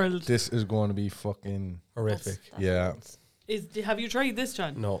this- to the world. this is going to be fucking... Horrific. Yeah. Have you tried this,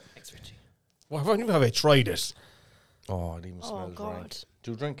 John? No. Thanks, Richie. Well, when have I tried it? Oh, it even Oh smells God. right.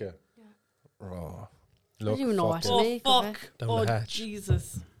 Do you drink it? Yeah. Oh. I don't even know what to Oh, make of fuck. it. Down Oh, the hatch.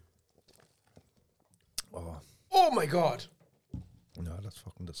 Jesus. Oh. Oh my God. No, that's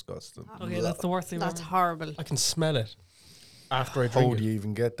fucking disgusting. Okay, that's the worst thing That's ever. horrible. I can smell it after I How drink do it. you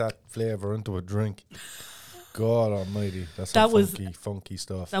even get that flavour into a drink? God almighty. That's That some was- funky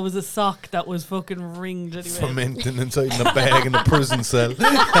stuff. That was a sock that was fucking ringed anyway. Fermenting inside in a bag in a prison cell.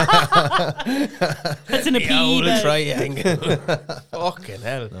 That's in a PE bag. triangle. Fucking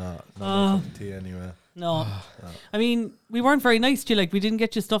hell. No, Oh. no cup of tea anyway. No. I mean, we weren't very nice to you. Like, we didn't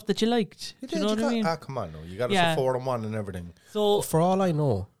get you stuff that you liked. You Do you know what I mean? come on, no. You got us Yeah. a 4-in-1 and everything. So For all I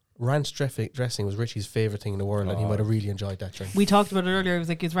know, ranch dressing was Richie's favourite thing in the world, and he might have really enjoyed that drink. we talked about it earlier. I was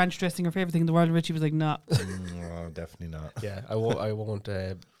like, is ranch dressing your favourite thing in the world? And Richie was like, nah. No, definitely not. Yeah, I won't.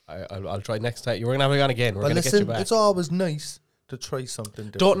 I'll try next time. We're gonna have it on again. We're But gonna get listen, you back. it's always nice to try something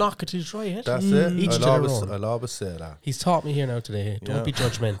different. Don't knock it till you try it. That's it. Each to their own. I'll always say that. He's taught me here now today. Don't Yeah. be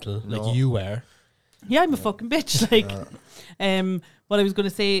judgmental No. like you are. Yeah, I'm a fucking bitch. Like, what I was going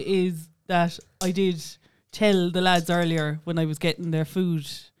to say is that I did tell the lads earlier when I was getting their food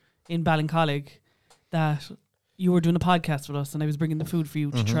in Ballincollig that you were doing a podcast with us and I was bringing the food for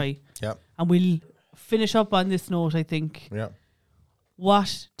you to try. Yep. And we'll finish up on this note, I think. Yeah.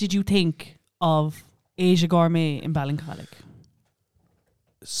 What did you think of Asia Gourmet in Ballincollig?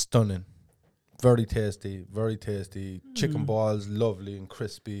 Stunning. Very tasty. Very tasty. Chicken balls, lovely and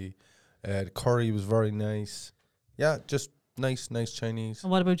crispy. The curry was very nice. Yeah, just nice Chinese.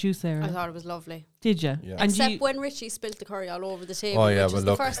 And what about you, I Sarah? thought it was lovely. Did you? Yeah. And Except you when Richie spilt the curry all over the table, Oh, yeah, which but is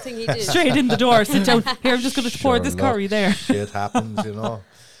look. the first thing he did. straight in the door, sit down. Here, I'm just going to pour Sure, this look, curry there. Shit happens, you know.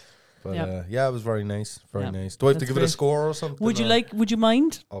 But Yep. yeah, it was very nice. Very Yep. nice. Do I have to That's give it great. a score or something? Would or? you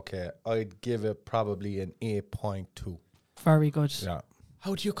mind? Okay, I'd give it probably an 8.2. Very good. Yeah.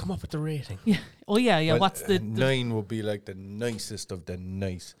 How do you come up with the rating? Oh, yeah. Well, What's the 9 would be like the nicest of the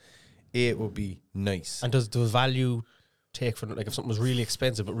nice. 8 would be nice. And does value take from, like, if something was really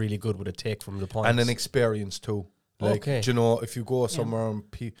expensive but really good, would it take from the points? And an experience too. Like, Okay. do you know, if you go somewhere and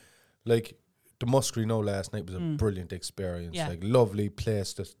like the Musgrave last night was a brilliant experience. Yeah. Like, lovely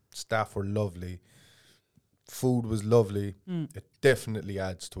place. The staff were lovely. Food was lovely. It definitely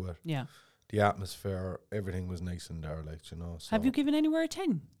adds to it. Yeah. The atmosphere, everything was nice in there. Like, you know. So Have you given anywhere a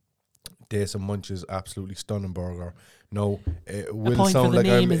 10? Days and Munch's absolutely stunning burger. No, it will point for sound the like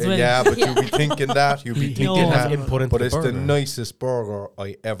name I'm as well. yeah, but you'll be thinking that. You'll be He thinking has that. input into But the it's the burger. nicest burger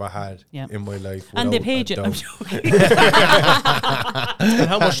I ever had Yeah. in my life. And they without paid a you. I'm doubt. joking. And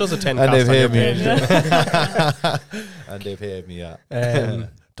how much does a 10 And cost they've on your paid me. page? And they paid me, yeah.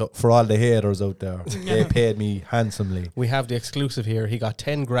 For all the haters out there, they paid me handsomely. We have the exclusive here. He got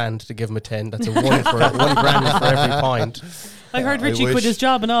 10 grand to give him a 10. That's a 1 grand for every point. I heard I Richie quit wish. his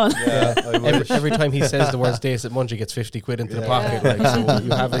job and all. Yeah, I wish. Every time he says the words Days at Munch, he gets 50 quid into the pocket. Like, so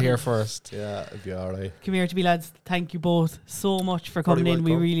you have it here first. Yeah, it'd be all right. Come here to be lads. Thank you both so much for coming in.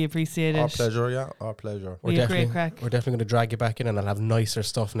 We welcome. really appreciate Our it. pleasure, yeah, our pleasure. We had great crack. We're definitely going to drag you back in, and I'll have nicer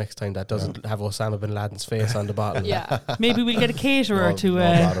stuff next time that doesn't have Osama bin Laden's face on the bottle. Yeah. Maybe we'll get a caterer No, to. no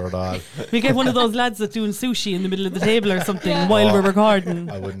matter at all. We get one of those lads that's doing sushi in the middle of the table or something while we're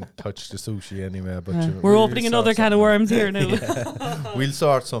recording. I wouldn't touch the sushi anyway, but Yeah. you know, We're we'll opening sort another can of something. worms here now. We'll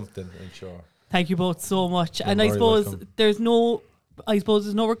sort something, I'm sure. Thank you both so much. You're And I very suppose welcome. there's no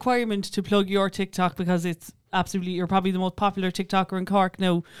requirement to plug your TikTok because it's absolutely, you're probably the most popular TikToker in Cork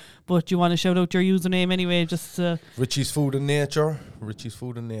now. But you want to shout out your username anyway, just Richie's Food and Nature. Richie's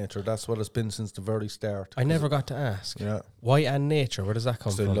Food and Nature. That's what it's been since the very start. I never got to ask. Yeah. Why and nature? Where does that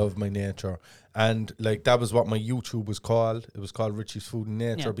come 'Cause I from? love my nature. And like that was what my YouTube was called. It was called Richie's Food and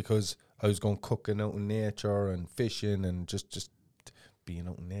Nature Yeah. because I was going cooking out in nature and fishing and just being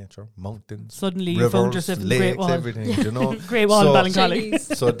out in nature, mountains, suddenly rivers, you found yourself in the lakes, Great Wall. everything, you know. Great Wall So- in Ballincollig.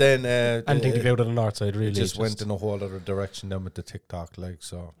 Chinese. So then And think to go to the north side, really. it just went in a whole other direction then with the TikTok, like,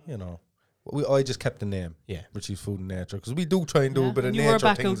 so, you know. I just kept the name, Yeah. Richie's Food and Nature, because we do try and do Yeah. a bit of And you were nature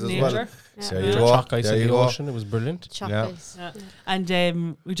back things out as in well. nature. Yeah. So Yeah. you The go, chalk ice there in you the go. ocean. It was brilliant. Chop Yeah. ice. Yeah. Yeah.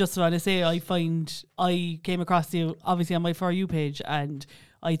 And we just want to say, I came across you obviously on my For You page, and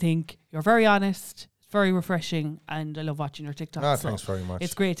I think you're very honest, very refreshing, and I love watching your TikToks. Ah, so thanks very much.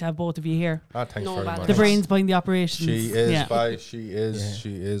 it's great to have both of you here. Ah, thanks No very bad much. The Nice. brains behind the operations. She is, Yeah. she is, Yeah.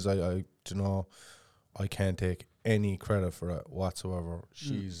 she is. I you know, I can't take any credit for it whatsoever.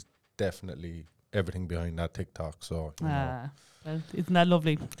 She's definitely everything behind that TikTok. So you know, Ah, well, isn't that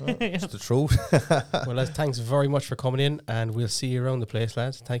lovely? it's the truth. Well, lads, thanks very much for coming in, and we'll see you around the place,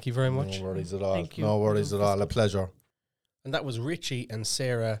 lads. Thank you very much. No worries at all. Thank you. No worries at all. A pleasure. And that was Richie and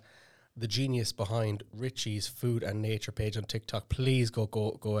Sarah the genius behind Richie's Food and Nature page on TikTok. Please go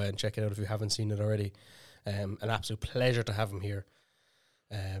and check it out if you haven't seen it already. An absolute pleasure to have him here.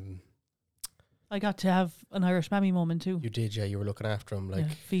 I got to have an Irish mammy moment too. You did, yeah. You were looking after him, like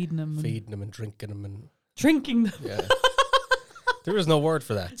feeding him and drinking him and drinking them. yeah. There is no word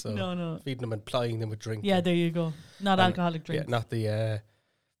for that. So no. feeding them and plying them with drink. Yeah, there you go. Not alcoholic drinks. Yeah, not the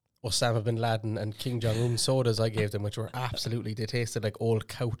Osama bin Laden and King Jong-un sodas I gave them, which were absolutely, they tasted like old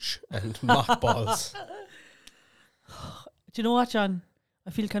couch and mothballs. Do you know what, John? I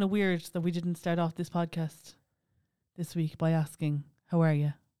feel kind of weird that we didn't start off this podcast this week by asking, how are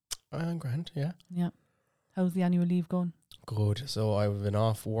you? I'm grand, yeah. Yeah. How's the annual leave going? Good. So I've been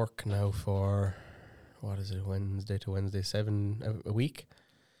off work now for, what is it, Wednesday to Wednesday, 7 a week.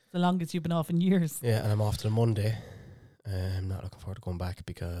 The longest you've been off in years. Yeah, and I'm off till Monday. I'm not looking forward to going back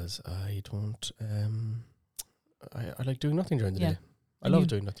because I don't, I like doing nothing during the day. I love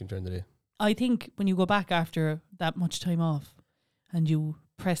doing nothing during the day. I think when you go back after that much time off and you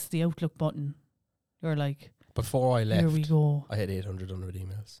press the Outlook button, you're like, before I left, here we go. I had 800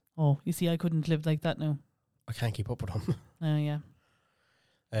 emails. Oh, you see, I couldn't live like that now. I can't keep up with them. Yeah.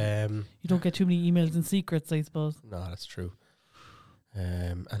 You don't get too many emails and secrets, I suppose. No, that's true.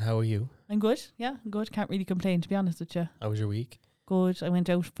 And how are you? I'm good. Yeah, I'm good. Can't really complain, to be honest with you. How was your week? Good. I went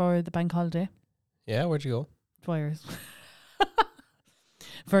out for the bank holiday. Yeah, where'd you go? Dwyer's.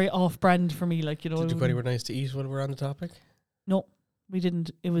 Very off-brand for me, like, you know. Did you go anywhere nice to eat while we're on the topic? No, we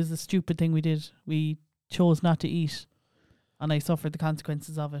didn't. It was a stupid thing we did. We chose not to eat, and I suffered the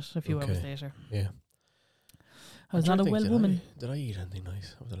consequences of it a few hours later. Yeah. I was not a well woman. Did I eat anything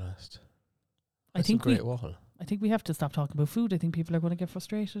nice over the last? I think I think we have to stop talking about food. I think people are going to get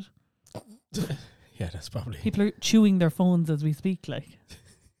frustrated. Yeah, that's probably. People are chewing their phones as we speak, like.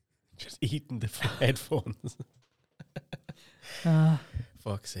 Just eating the headphones.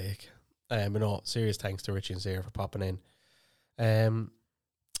 Fuck's sake. But no, serious thanks to Richie and Sarah for popping in.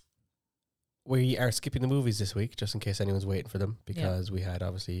 We are skipping the movies this week, just in case anyone's waiting for them, because we had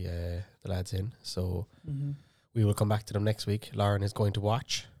obviously the lads in. So we will come back to them next week. Lauren is going to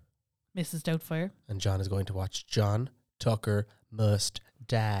watch Mrs. Doubtfire. And John is going to watch John Tucker Must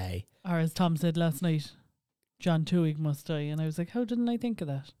Die. Or as Tom said last night, John Tewig Must Die. And I was like, how didn't I think of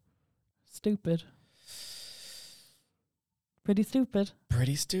that? Stupid. Pretty stupid.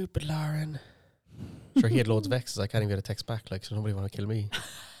 Pretty stupid, Lauren. Sure, he had loads of exes. I can't even get a text back, like, so nobody want to kill me.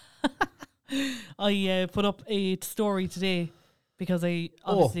 I put up a story today because I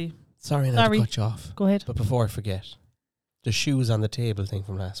obviously... Sorry to cut you off. Go ahead. But before I forget, the shoes on the table thing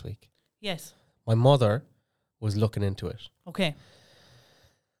from last week. Yes. My mother was looking into it. Okay.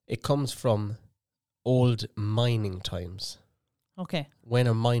 It comes from old mining times. Okay. When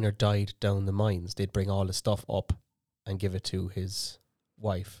a miner died down the mines, they'd bring all the stuff up and give it to his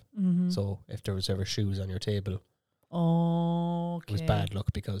wife. Mm-hmm. So if there was ever shoes on your table, okay, it was bad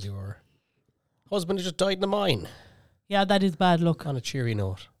luck because your husband had just died in the mine. Yeah, that is bad luck. On a cheery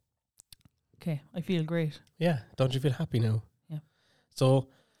note. Okay, I feel great. Yeah, don't you feel happy now? Yeah. So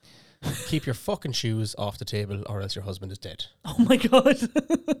keep your fucking shoes off the table or else your husband is dead. Oh my God.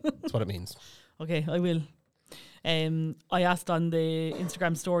 That's what it means. Okay, I will. I asked on the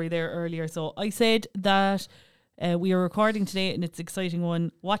Instagram story there earlier. So I said that we are recording today and it's an exciting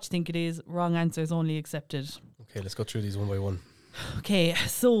one. What you think it is? Wrong answers only accepted. Okay, let's go through these one by one. Okay,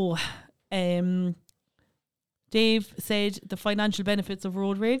 so Dave said the financial benefits of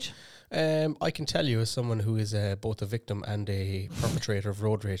road rage. I can tell you as someone who is both a victim and a perpetrator of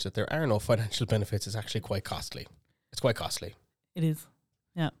road rage that there are no financial benefits. It's actually quite costly. It's quite costly. It is.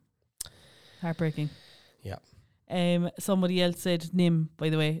 Yeah. Heartbreaking. Yeah. Somebody else said, Nim, by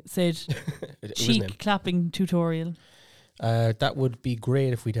the way, said cheek clapping tutorial. That would be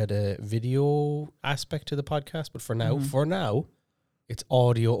great if we'd had a video aspect to the podcast, but for now, it's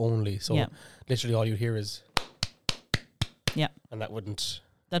audio only. So literally all you hear is and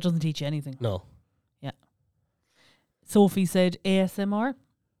that doesn't teach you anything. No. Yeah. Sophie said ASMR.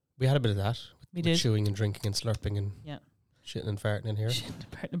 We had a bit of that. We did. Chewing and drinking and slurping and shitting and farting in here. Shitting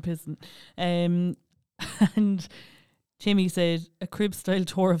and farting and pissing. And Jimmy said a crib style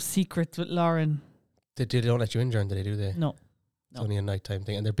tour of secrets with Lauren. They don't let you in during the day, do they? No. It's only a nighttime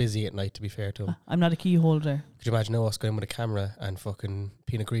thing, and they're busy at night, to be fair to them. I'm not a key holder. Could you imagine us going with a camera and fucking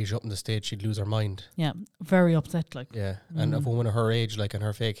Pinot Grigio up on the stage? She'd lose her mind. Yeah, very upset, like. Yeah, and a woman of her age, like, and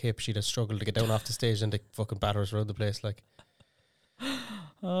her fake hip, she'd have struggled to get down off the stage and they fucking batter us around the place, like.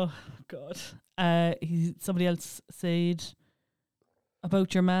 Oh, God. Somebody else said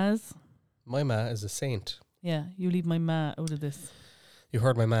about your Maz. My ma is a saint. Yeah, you leave my ma out of this. You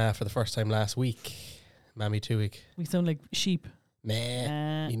heard my ma for the first time last week. Mammy Tewig. We sound like sheep.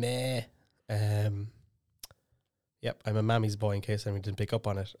 Meh. Me meh. Yep, I'm a mammy's boy in case anyone didn't pick up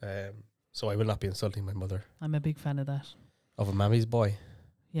on it. So I will not be insulting my mother. I'm a big fan of that. Of a mammy's boy?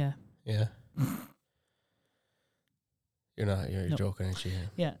 Yeah. Yeah. You're not, you're No. joking, aren't you?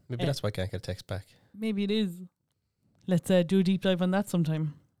 Yeah. Maybe that's why I can't get a text back. Maybe it is. Let's do a deep dive on that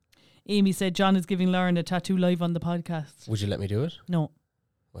sometime. Amy said John is giving Lauren a tattoo live on the podcast. Would you let me do it? No.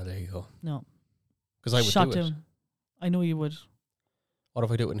 Well, there you go. No. Because I would Shut do it. down. I know you would. What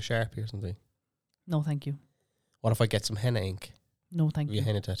if I do it in a Sharpie or something? No, thank you. What if I get some henna ink? No, thank Give you a you.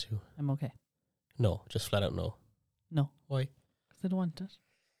 henna tattoo? I'm okay. No, just flat out no. No. Why? Because I don't want it.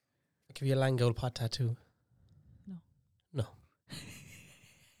 I'll give you a Langowl pot tattoo. No. No.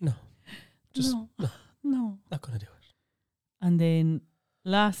 No. Just no. no. No. Not going to do it. And then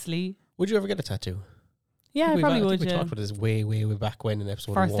lastly, Would you ever get a tattoo? yeah, I probably would. We Yeah. talked about this way back when in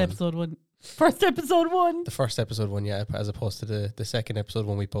episode First 1. episode 1. First episode 1. The first episode one, yeah, as opposed to the second episode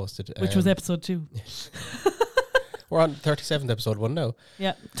one we posted. Which was episode 2. We're on 37th episode 1 now.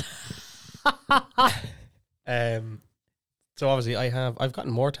 Yeah. So obviously I've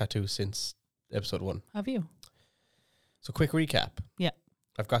gotten more tattoos since episode 1. Have you? So quick recap. Yeah.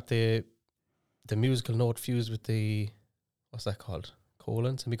 I've got the musical note fused with the, what's that called?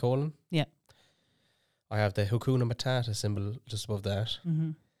 Semicolon? Yeah. I have the Hakuna Matata symbol just above that.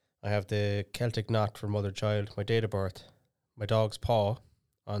 Mm-hmm. I have the Celtic knot for mother child, my date of birth, my dog's paw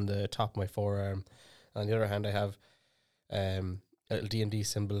on the top of my forearm. On the other hand, I have a little D&D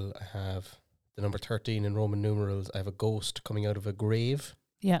symbol. I have the number 13 in Roman numerals. I have a ghost coming out of a grave.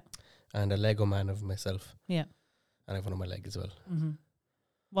 Yeah. And a Lego man of myself. Yeah. And I have one on my leg as well. Mm-hmm.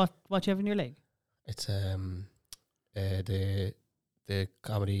 What do you have in your leg? It's the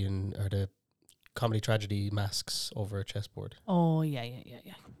comedy or the comedy tragedy masks over a chessboard. Oh, yeah.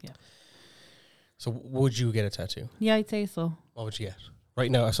 So would you get a tattoo? Yeah, I'd say so. What would you get?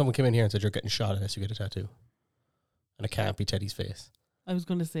 Right now, if someone came in here and said you're getting shot unless you get a tattoo, and it can't be Teddy's face. I was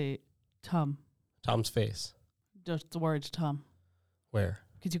going to say Tom. Tom's face. Just the word Tom. Where?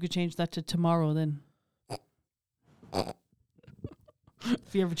 Because you could change that to tomorrow then.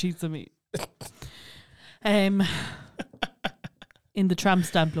 If he ever cheats on me. In the tramp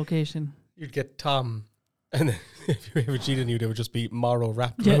stamp location. You'd get Tom, and then if you ever cheated on you, there would just be Morrow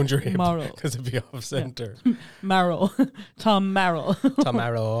wrapped around your hip. Morrow. Because it'd be off centre. Marrow. Tom Marrow. Tom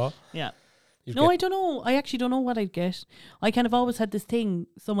Marrow. Yeah. You'd No, I don't know. I actually don't know what I'd get. I kind of always had this thing.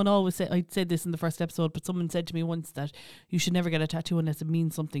 Someone always said, I said this in the first episode, but someone said to me once that you should never get a tattoo unless it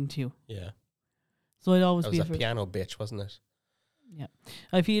means something to you. Yeah. So I'd always That be was a afraid. piano bitch, wasn't it? Yeah.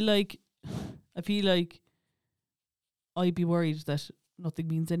 I feel like I'd be worried that nothing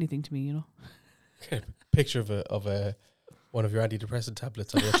means anything to me, you know. Picture of a one of your antidepressant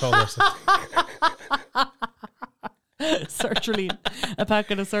tablets on your tongue or something. Sertraline. A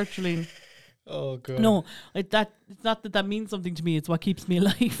packet of sertraline. Oh god. No, it's not that means something to me, it's what keeps me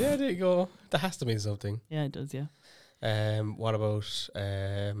alive. Yeah, there you go. That has to mean something. Yeah, it does, yeah. What about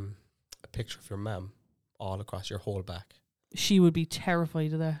a picture of your mum all across your whole back? She would be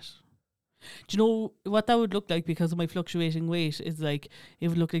terrified of that. Do you know what that would look like because of my fluctuating weight? Is like, it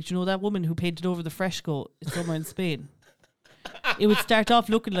would look like, do you know that woman who painted over the fresco somewhere in Spain? It would start off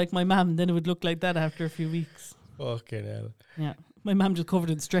looking like my mum, then it would look like that after a few weeks. Fucking hell. Yeah. My mum just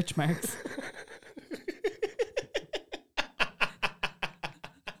covered in stretch marks.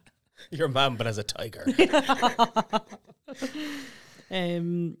 Your mum, but as a tiger.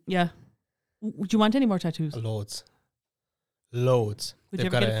 Yeah. Would you want any more tattoos? Loads. Would you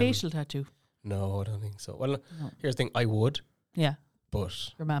ever get a facial tattoo? No, I don't think so. Well, No. here's the thing. I would, Yeah.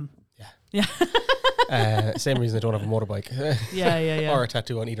 but Your mum. same reason I don't have a motorbike. Yeah. Or a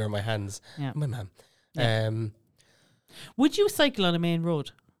tattoo on either of my hands. Yeah. My mum. Yeah. Would you cycle on a main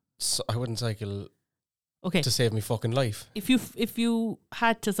road? So I wouldn't cycle Okay. to save me fucking life. If you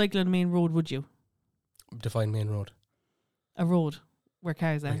had to cycle on a main road, would you? Define main road. A road where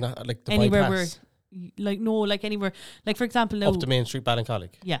cars are. Like not like the Anywhere bypass. like anywhere. Like for example now. Up the main street,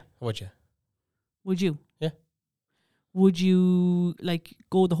 Ballincollig. Yeah. Would you? Would you? Yeah. Would you like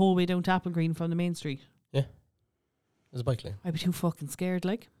go the whole way down to Apple Green from the main street? There's a bike lane. I'd be too fucking scared.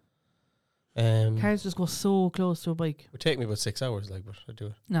 Like Cars cars just go so close to a bike. would take me about 6 hours, like, but I'd do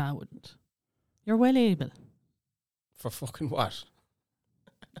it. No, I wouldn't. You're well able. For fucking what?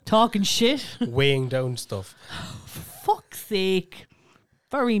 Talking shit. Weighing down stuff. For fuck's sake.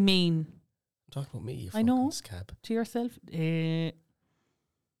 Very mean. I'm talking about me, you I fucking know. scab. To yourself.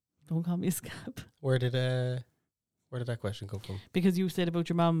 Don't call me a scab. Where did that question come from? Because you said about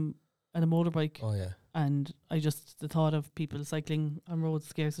your mum and a motorbike. Oh yeah. And the thought of people cycling on roads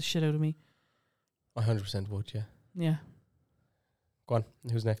scares the shit out of me. 100% would, yeah. Yeah. Go on.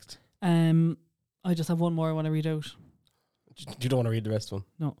 Who's next? I just have one more I want to read out. You don't want to read the rest of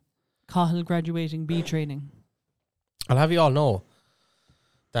them? Cahill graduating B training. I'll have you all know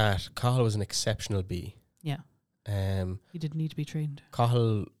that Cahill was an exceptional bee. Yeah. He didn't need to be trained.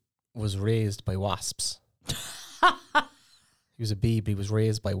 Cahill was raised by wasps. He was a bee, but he was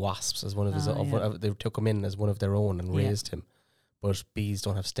raised by wasps as one of his. They took him in as one of their own and raised him. But bees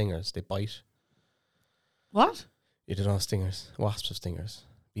don't have stingers; they bite. What? You don't have stingers. Wasps have stingers.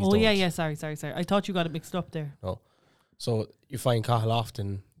 Bees Oh don't. yeah. Sorry. I thought you got it mixed up there. No. So you find Cahill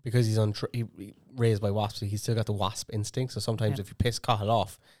often because he's raised by wasps. He's still got the wasp instinct. So sometimes if you piss Cahill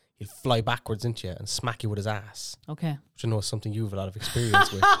off, he'll fly backwards into you and smack you with his ass. Okay. Which I know is something you have a lot of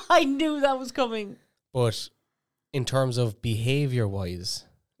experience with. I knew that was coming. But in terms of behavior-wise,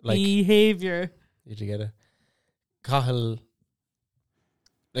 behavior. Did you get it? Cahill,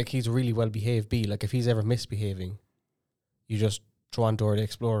 he's a really well-behaved bee. Like, if he's ever misbehaving, you just throw on Dora the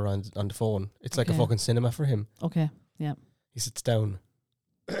Explorer on the phone. It's like a fucking cinema for him. Okay, yeah. He sits down.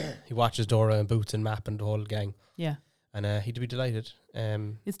 He watches Dora and Boots and Map and the whole gang. Yeah. And he'd be delighted.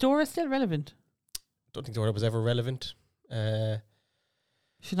 Is Dora still relevant? Don't think Dora was ever relevant.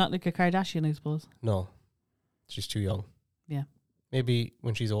 She's not like a Kardashian, I suppose. No. She's too young. Yeah. Maybe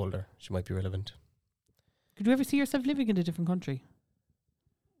when she's older, she might be relevant. Could you ever see yourself living in a different country?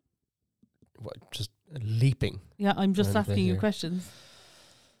 What, just leaping? Yeah, I'm just asking you questions.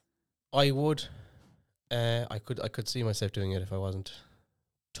 I would. I could see myself doing it if I wasn't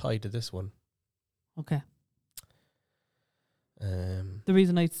tied to this one. Okay. The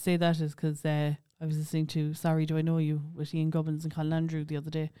reason I say that is because I was listening to Sorry Do I Know You with Ian Gubbins and Colin Andrew the other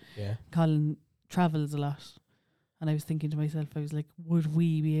day. Yeah. Colin travels a lot. And I was thinking to myself, I was like, would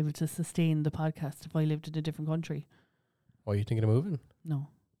we be able to sustain the podcast if I lived in a different country? Why are you thinking of moving? No.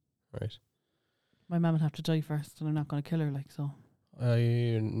 Right. My mum would have to die first and I'm not going to kill her, so.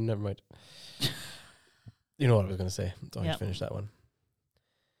 Never mind. You know what I was going to say. Don't finish that one.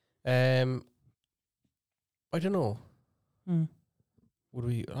 I don't know. Would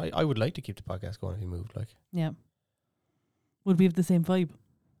we? I would like to keep the podcast going if we moved. Yeah. Would we have the same vibe?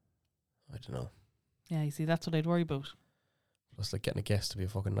 I don't know. Yeah, you see, that's what I'd worry about. Plus, getting a guest to be a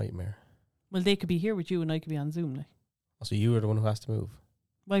fucking nightmare. Well, they could be here with you and I could be on Zoom, So you are the one who has to move.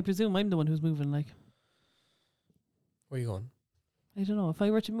 Well, I presume I'm the one who's moving, Where are you going? I don't know. If I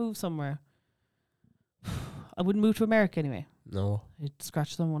were to move somewhere, I wouldn't move to America anyway. No. I'd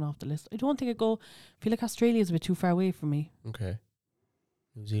scratch someone off the list. I don't think I'd go. I feel like Australia's a bit too far away from me. Okay.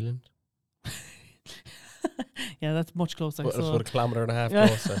 New Zealand? Yeah, that's much closer. That's about 1.5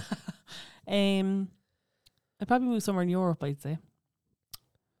 kilometers closer. I'd probably move somewhere in Europe, I'd say.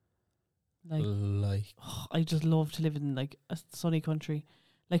 I just love to live in a sunny country.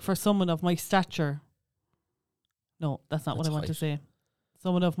 For someone of my stature. No, that's not what I want to say.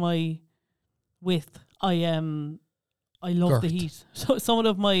 Someone of my width. I love the heat. So someone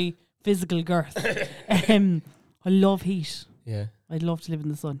of my physical girth. I love heat. Yeah. I'd love to live in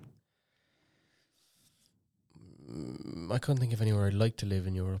the sun. I can't think of anywhere I'd like to live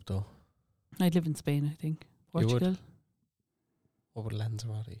in Europe, though. I'd live in Spain, I think. Portugal. What about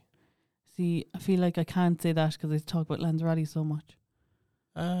Lanzarote? See, I feel like I can't say that because I talk about Lanzarote so much.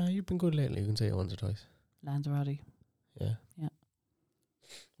 You've been good lately. You can say it once or twice. Lanzarote. Yeah. Yeah.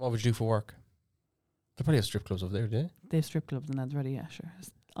 What would you do for work? They probably have strip clubs over there, do they? They have strip clubs in Lanzarote, yeah, sure.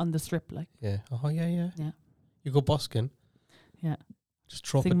 On the strip, Yeah. Oh, yeah. Yeah. You go busking. Yeah. Just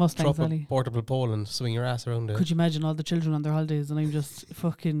drop a portable pole and swing your ass around it. Could you imagine all the children on their holidays and I'm just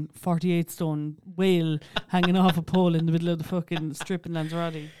fucking 48 stone whale hanging off a pole in the middle of the fucking strip in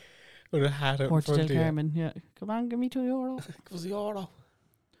Lanzarote? With a hat out Port in front del of Carmen, yeah. Come on, give me €2. Give us €1.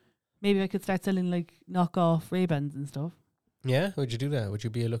 Maybe I could start selling knockoff Ray-Bans and stuff. Yeah? Would you do that? Would you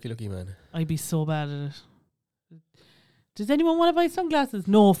be a lucky man? I'd be so bad at it. Does anyone want to buy sunglasses?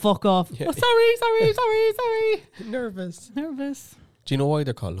 No, fuck off. Yeah. Oh, sorry. Nervous. Do you know why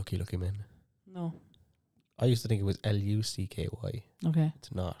they're called lucky men? No. I used to think it was LUCKY. Okay.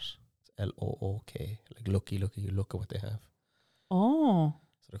 It's not. It's LOOK. Like lucky, you look at what they have. Oh.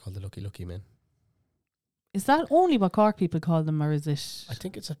 So they're called the lucky men. Is that only what Cork people call them, or is it? I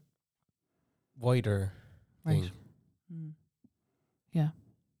think it's a wider thing. Mm. Yeah.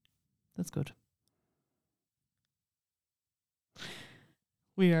 That's good.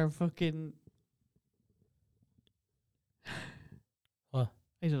 We are fucking... What?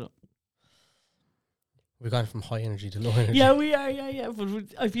 I don't know. We've gone from high energy to low energy. Yeah, we are. Yeah. But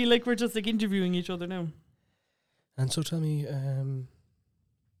I feel like we're just interviewing each other now. And so tell me,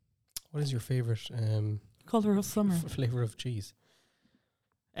 what is your favourite Colour of summer. flavour of cheese?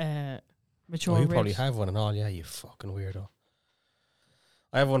 Mature You red. probably have one and all. Yeah, you fucking weirdo.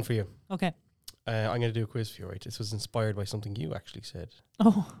 I have one for you. Okay. I'm going to do a quiz for you, right? This was inspired by something you actually said.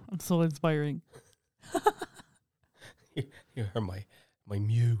 Oh, I'm so inspiring. You're my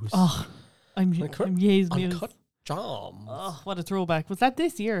muse. Oh, I'm Ye's muse. Uncut Jams. Oh, what a throwback. Was that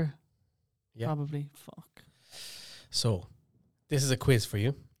this year? Yeah. Probably. Fuck. So, this is a quiz for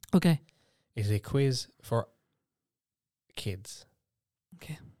you. Okay. It's a quiz for kids.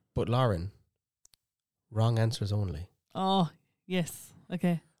 Okay. But Lauren, wrong answers only. Oh, yes.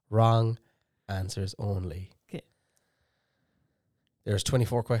 Okay. Wrong answers only. Okay. There's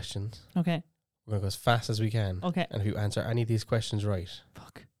 24 questions. Okay. We're going to go as fast as we can. Okay. And if you answer any of these questions right,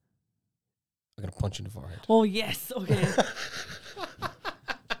 Fuck. I'm going to punch you in the forehead. Oh, yes. Okay.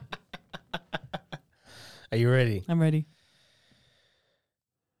 Are you ready? I'm ready.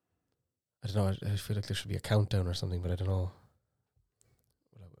 I don't know. I feel like there should be a countdown or something, but I don't know.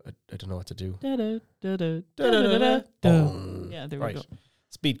 I don't know what to do. Boom. Yeah, there Right. we go.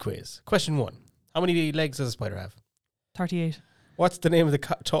 Speed quiz. Question 1. How many legs does a spider have? 38. What's the name of the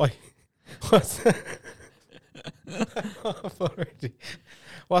toy? What's already.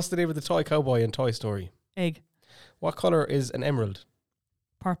 What's the name of the toy cowboy in Toy Story? Egg. What color is an emerald?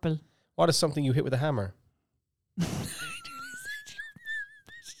 Purple. What is something you hit with a hammer? You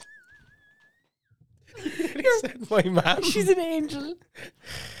said my mom. She's an angel.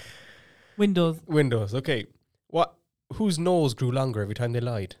 Windows. Windows. Okay. Whose nose grew longer every time they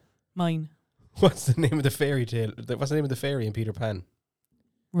lied? Mine. What's the name of the fairy tale? What's the name of the fairy in Peter Pan?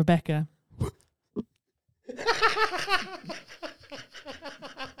 Rebecca.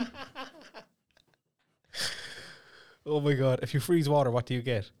 Oh my god! If you freeze water, what do you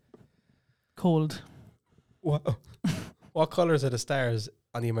get? Cold. What colors are the stars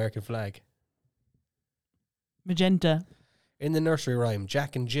on the American flag? Magenta. In the nursery rhyme,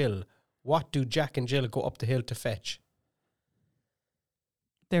 Jack and Jill. What do Jack and Jill go up the hill to fetch?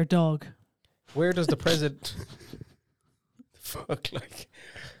 Their dog. Where does the president?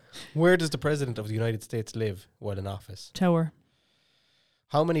 Where does the president of the United States live while in office? Tower.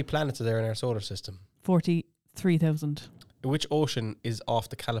 How many planets are there in our solar system? 43,000. Which ocean is off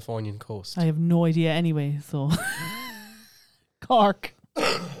the Californian coast? I have no idea anyway, so. Cork.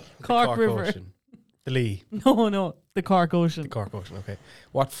 Cork River. Ocean. The Lee. No. The Cork Ocean. The Cork Ocean, okay.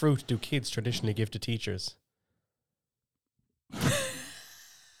 What fruit do kids traditionally give to teachers?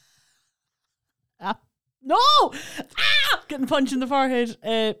 No! Getting punched in the forehead.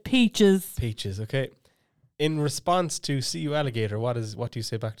 Peaches. Peaches, okay. In response to "See you, alligator," what do you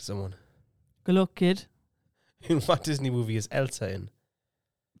say back to someone? Good luck, kid. In what Disney movie is Elsa in?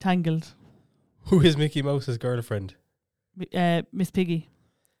 Tangled. Who is Mickey Mouse's girlfriend? Miss Piggy.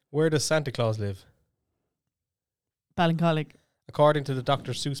 Where does Santa Claus live? Ballincollig. According to the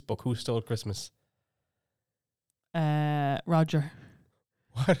Dr. Seuss book, who stole Christmas? Roger.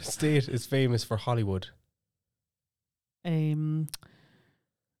 What state is famous for Hollywood?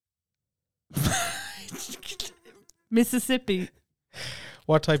 Mississippi.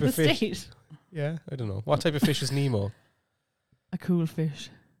 What type The of fish? state. Yeah, I don't know. What type of fish is Nemo? A cool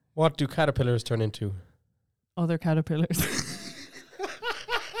fish. What do caterpillars turn into? Other caterpillars.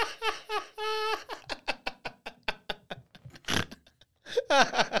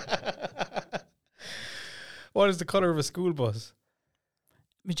 What is the color of a school bus?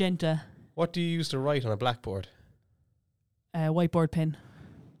 Magenta. What do you use to write on a blackboard? Whiteboard pen.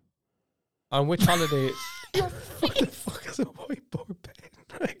 On which holiday? What the fuck is a whiteboard pen?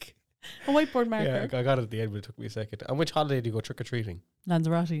 Like, A whiteboard yeah, marker. I got it at the end, but it took me a second. On which holiday do you go trick or treating?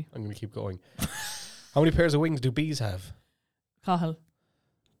 Lanzarote. I'm going to keep going. How many pairs of wings do bees have? Cahill.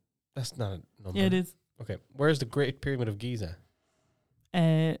 That's not a number. Yeah, it is. Okay. Where's the Great Pyramid of Giza?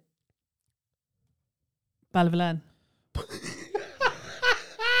 Balavalan.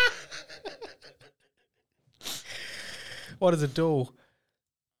 What is a doe?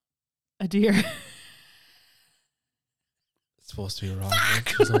 A deer. It's supposed to be wrong.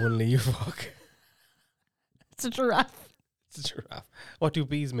 Because only you fuck. It's a giraffe. It's a giraffe. What do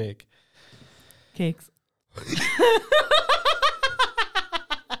bees make? Cakes.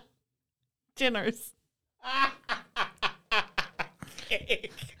 Dinners.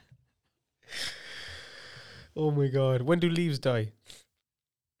 Cake. Oh my god. When do leaves die?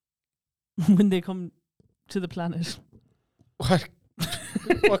 When they come to the planet. What?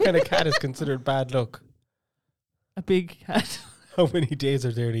 What kind of cat is considered bad luck? A big cat. How many days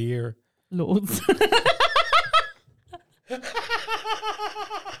are there in a year? Loads.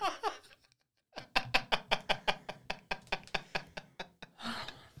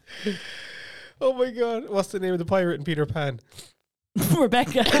 Oh my god. What's the name of the pirate in Peter Pan?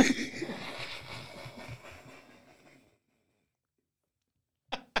 Rebecca.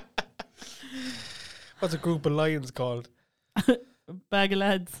 What's a group of lions called? Bag of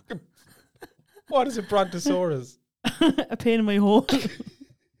lads. What is a brontosaurus? A pain in my hole.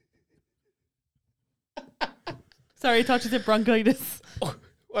 Sorry, I thought you said bronchitis.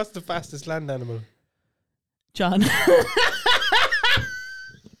 What's the fastest land animal? John.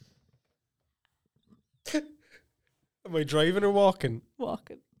 Am I driving or walking?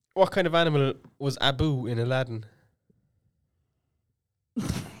 Walking. What kind of animal was Abu in Aladdin?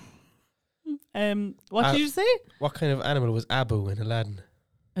 What did you say? What kind of animal was Abu in Aladdin?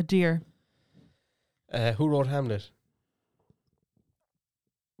 A deer. Who wrote Hamlet?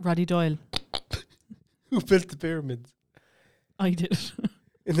 Roddy Doyle. Who built the pyramids? I did.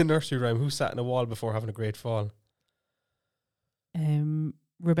 In the nursery rhyme, who sat in a wall before having a great fall?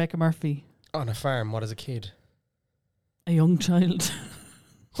 Rebecca Murphy. On a farm, what is a kid? A young child.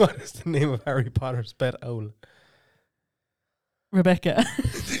 What is the name of Harry Potter's pet owl? Rebecca.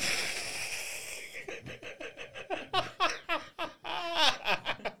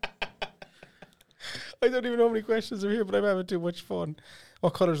 I don't even know how many questions are here, but I'm having too much fun.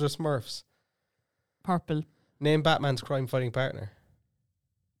 What colours are Smurfs? Purple. Name Batman's crime-fighting partner.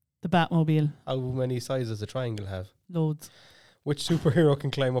 The Batmobile. How many sides does a triangle have? Loads. Which superhero can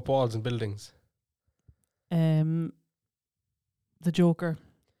climb up walls and buildings? The Joker.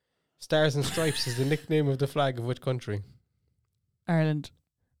 Stars and Stripes is the nickname of the flag of which country? Ireland.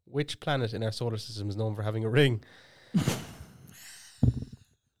 Which planet in our solar system is known for having a ring?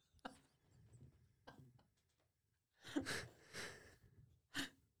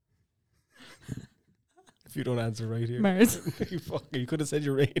 If you don't answer right here. Mars. You could have said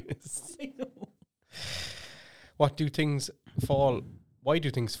Uranus. I know. What do things fall? Why do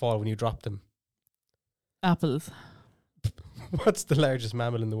things fall when you drop them? Apples. What's the largest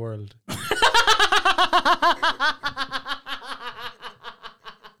mammal in the world?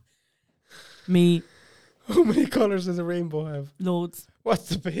 Me. How many colours does a rainbow have? Loads. What's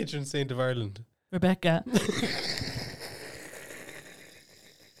the patron saint of Ireland? Rebecca.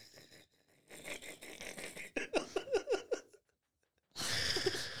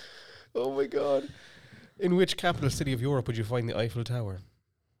 Oh my god. In which capital city of Europe would you find the Eiffel Tower?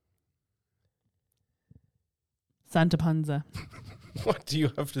 Santa Panza. What do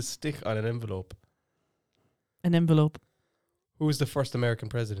you have to stick on an envelope? An envelope. Who was the first American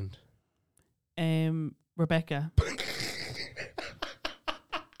president? Rebecca.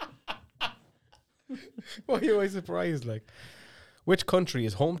 Why am I surprised? Like, which country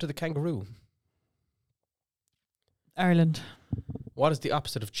is home to the kangaroo? Ireland. What is the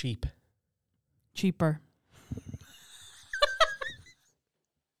opposite of cheap? Cheaper.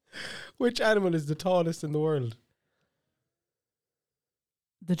 Which animal is the tallest in the world?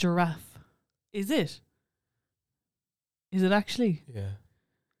 The giraffe. Is it? Is it actually? Yeah.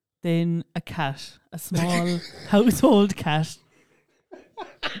 Then a cat. A small household cat.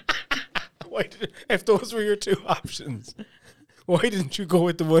 If those were your two options, why didn't you go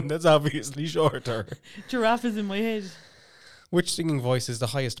with the one that's obviously shorter? Giraffe is in my head. Which singing voice is the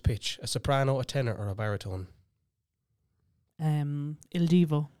highest pitch? A soprano, a tenor, or a baritone? Il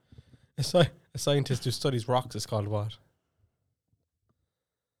Divo. A scientist who studies rocks is called what?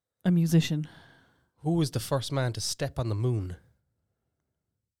 A musician. Who was the first man to step on the moon?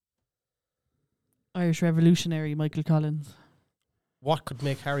 Irish revolutionary Michael Collins. What could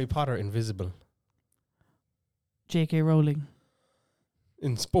make Harry Potter invisible? J.K. Rowling.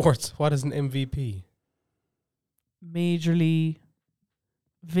 In sports, what is an MVP? Majorly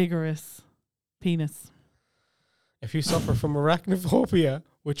vigorous penis. If you suffer from arachnophobia,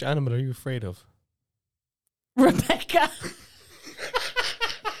 which animal are you afraid of? Rebecca.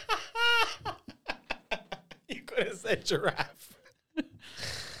 You could have said giraffe.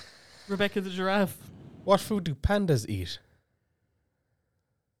 Rebecca the giraffe. What food do pandas eat?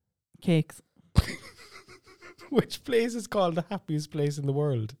 Cakes. Which place is called the happiest place in the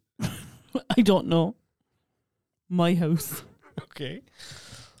world? I don't know. My house. Okay.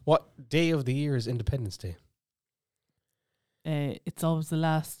 What day of the year is Independence Day? It's always the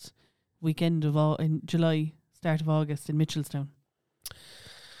last weekend of in July, start of August in Mitchelstown.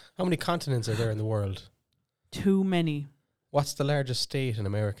 How many continents are there in the world? Too many. What's the largest state in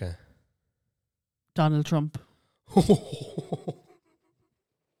America? Donald Trump.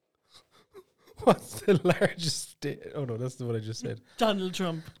 What's the largest state? Oh no, that's the one I just said. Donald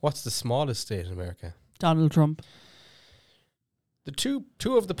Trump. What's the smallest state in America? Donald Trump. The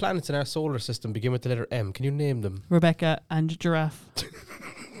two of the planets in our solar system begin with the letter M. Can you name them? Rebecca and giraffe.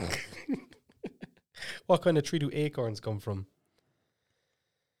 What kind of tree do acorns come from?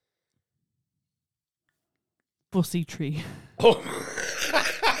 Bussy tree. Oh.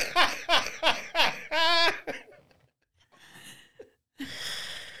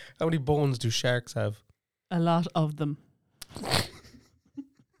 How many bones do sharks have? A lot of them. It's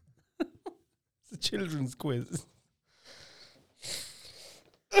a children's quiz.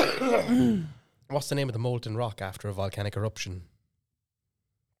 What's the name of the molten rock after a volcanic eruption?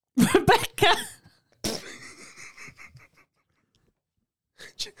 Rebecca.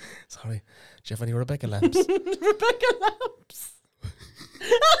 Sorry. Do you have any Rebecca lamps? Rebecca lamps.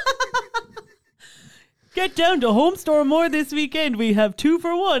 Get down to Home Store More this weekend. We have 2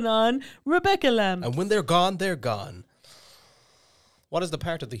 for 1 on Rebecca lamps. And when they're gone, they're gone. What is the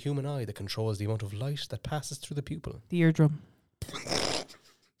part of the human eye that controls the amount of light that passes through the pupil? The eardrum.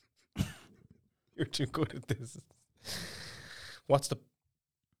 You're too good at this.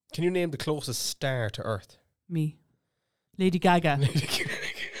 Can you name the closest star to Earth? Me. Lady Gaga.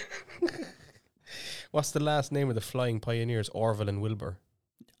 What's the last name of the flying pioneers, Orville and Wilbur?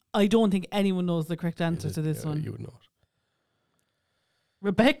 I don't think anyone knows the correct answer to this one. You would know it.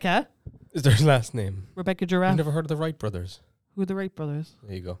 Rebecca. Is their last name? Rebecca You've Giraffe. never heard of the Wright brothers? Who are the Wright brothers?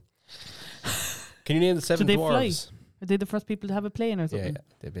 There you go. Can you name the 7 they dwarves? fly? Are they the first people to have a plane or Yeah, something?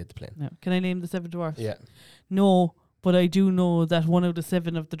 they made the plane. No. Can I name the 7 dwarfs? Yeah. No, but I do know that 1 out of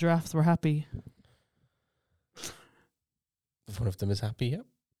 7 of the giraffes were happy. One of them is happy, yeah.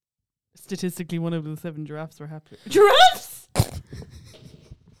 Statistically, 1 out of the 7 giraffes were happy. Giraffes!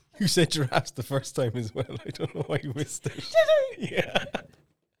 You said giraffes the first time as well. I don't know why you missed it. Did I? Yeah.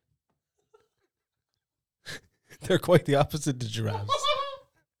 They're quite the opposite to giraffes.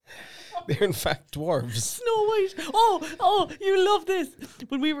 They're in fact dwarves. Snow White. Oh, you love this.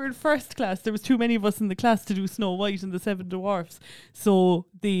 When we were in first class, there was too many of us in the class to do Snow White and the 7 dwarfs. So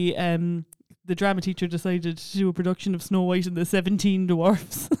the drama teacher decided to do a production of Snow White and the 17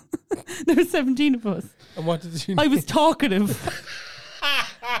 dwarfs. There were 17 of us. And what did you I was talkative.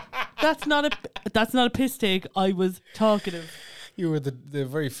 That's not a piss take. I was talkative. You were the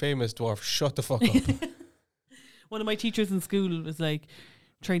very famous dwarf. Shut the fuck up. One of my teachers in school was like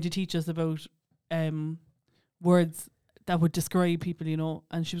trying to teach us about words that would describe people, you know,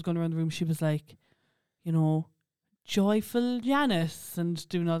 and she was going around the room, she was like, you know, joyful Janice and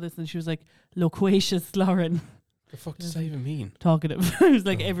doing all this, and she was like, loquacious Lauren. The fuck does that even mean? Talkative. It was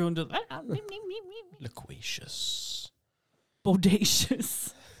like everyone does. Loquacious.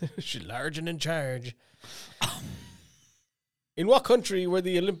 Bodacious. She's large and in charge. In what country were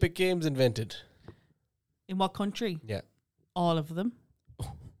the Olympic Games invented? In what country? Yeah. All of them.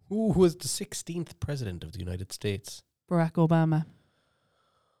 Who was the 16th president of the United States? Barack Obama.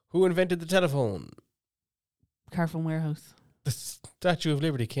 Who invented the telephone? Carphone Warehouse. The Statue of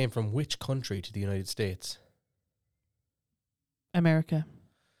Liberty came from which country to the United States? America.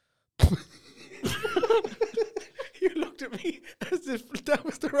 You looked at me as if that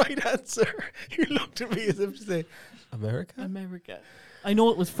was the right answer. You looked at me as if to say, America? America. I know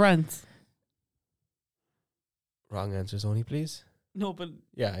it was France. Wrong answers only, please. No, but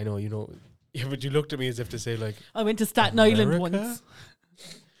Yeah, I know, you know. Yeah, but you looked at me as if to say, like, I went to Staten Island America?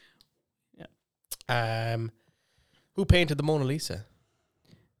 once. Who painted the Mona Lisa?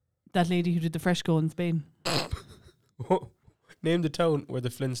 That lady who did the fresco in Spain. Name the town where the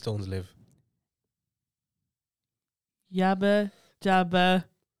Flintstones live. Yabba Jabba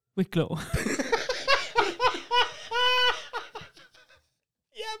Wicklow.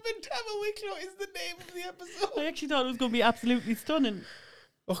 Tabba Wicklow is the name of the episode. I actually thought it was going to be absolutely stunning.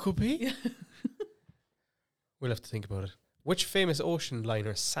 Oh, could be. We'll have to think about it. Which famous ocean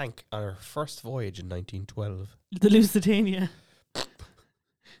liner sank on her first voyage in 1912? The Lusitania.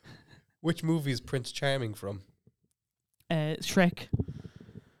 Which movie is Prince Charming from? Shrek.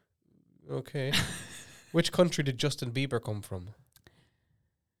 Okay. Which country did Justin Bieber come from?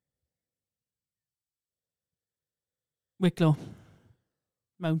 Wicklow.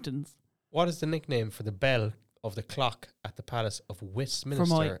 Mountains. What is the nickname for the bell of the clock at the Palace of Westminster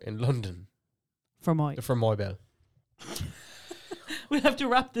Fermoy. in London? Fermoy. The Fermoy bell. We'll have to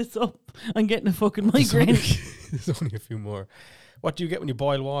wrap this up. I'm getting a fucking migraine. There's only a few more. What do you get when you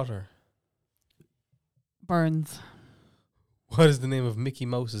boil water? Burns. What is the name of Mickey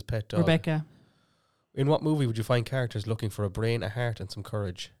Mouse's pet dog? Rebecca. In what movie would you find characters looking for a brain, a heart, and some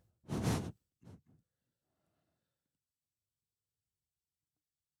courage?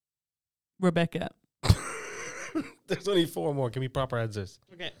 Rebecca. There's only 4 more. Give me proper answers.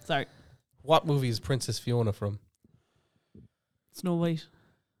 Okay, sorry. What movie is Princess Fiona from? Snow White.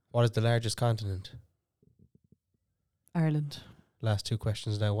 What is the largest continent? Ireland. Last 2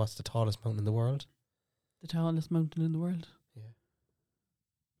 questions now. What's the tallest mountain in the world? The tallest mountain in the world. Yeah.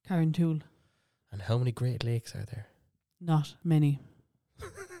 Carrintoul. And how many Great Lakes are there? Not many.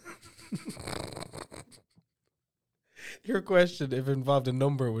 Your question, if it involved a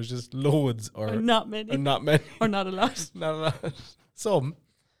number, was just loads Or not many. or not many. Or not a lot. Not a lot. Some.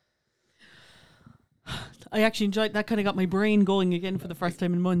 I actually enjoyed that. Kind of got my brain going again for the first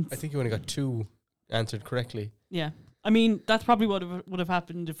time in months. I think you only got 2 answered correctly. Yeah. I mean, that's probably what would have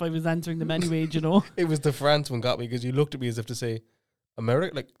happened if I was answering them anyway, do you know? It was the France one got me because you looked at me as if to say,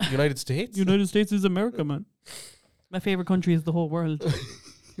 America, like United States? United States is America, man. My favourite country is the whole world.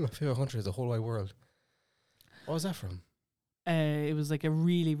 My favourite country is the whole wide world. What was that from? It was like a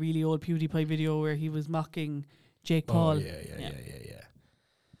really, really old PewDiePie video where he was mocking Jake Paul. Oh, yeah.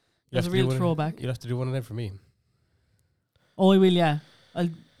 It was a real throwback. You'll have to do one of them for me. Oh, I will, yeah.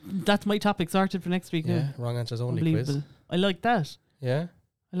 That's my topic sorted for next week. Yeah, wrong answers only quiz. Unbelievable. I like that. Yeah?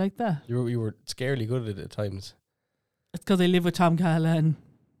 I like that. You were scarily good at it at times. It's because I live with Tom Callahan.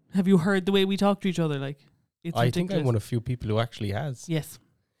 Have you heard the way we talk to each other? Like, it's I ridiculous. think I'm one of few people who actually has. Yes.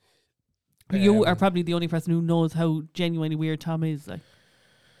 You are Um, probably the only person who knows how genuinely weird Tom is. Like,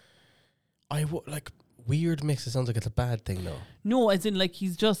 like weird mix. It sounds like it's a bad thing though. no, as in like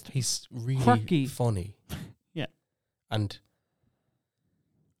he's just He's really quirky. funny. Yeah. And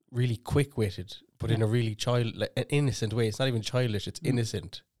really quick-witted, but in Yeah. a really an innocent way. It's not even childish, it's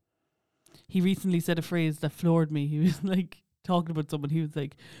innocent. He recently said a phrase that floored me. He was like talking about someone. He was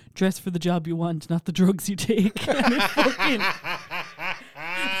like, "Dress for the job you want, not the drugs you take." And it fucking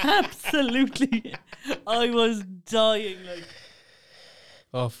absolutely, I was dying. Like,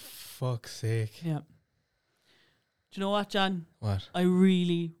 Oh, fuck's sake. yeah. Do you know what, John? What? I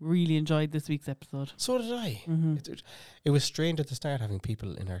really, really enjoyed this week's episode. So did I. Mm-hmm. It was strange at the start having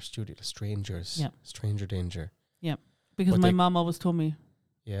people in our studio, the strangers. Yeah. Stranger danger. Because But my they- mom always told me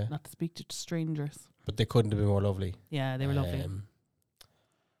Yeah. not to speak to strangers. But they couldn't have been more lovely. Yeah, they were lovely.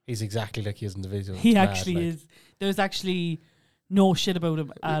 He's exactly like he is in the video. He It's mad, actually like. is. There's actually no shit about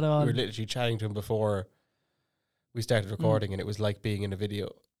him at all. We were literally chatting to him before we started recording, and it was like being in a video.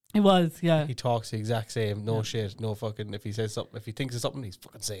 It was, yeah, He talks the exact same. No Yeah. shit. No fucking. If he says something, if he thinks of something, he's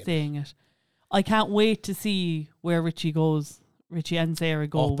fucking saying it. saying it. I can't wait to see where Richie goes. Richie and Sarah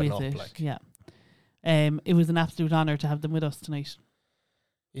go Up and with up, it. like. Yeah. It was an absolute honour to have them with us tonight.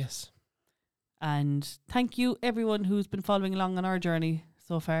 Yes. And thank you everyone who's been following along on our journey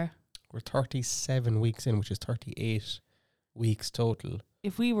so far. We're 37 weeks in, which is 38 weeks total.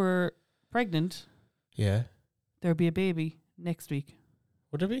 If we were pregnant, Yeah. there'd be a baby next week.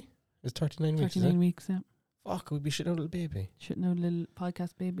 Would there be? It's 39 weeks. 39 Is it? weeks, yeah. Fuck, we'd be shitting out a little baby. Shouldn't know, little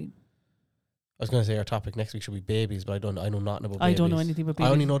podcast baby. I was going to say our topic next week should be babies, but I know nothing about babies. I don't know anything about babies.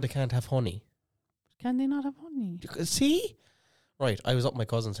 I only know they can't have honey. Can they not have honey? See? Right, I was up at my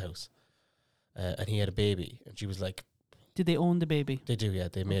cousin's house, and he had a baby, and she was like, Did they own the baby? they do, yeah,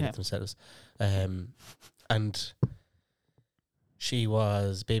 they made Okay. it themselves. And she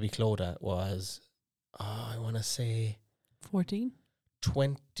was, baby Clodagh was, I want to say 14?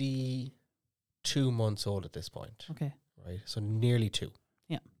 22 months old at this point, Okay. right? So nearly 2.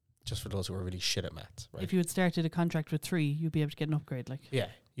 Yeah. Just for those who are really shit at maths, right? If you had started a contract with 3, you'd be able to get an upgrade. Like, Yeah,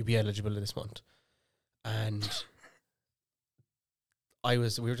 you'd be eligible this month. And we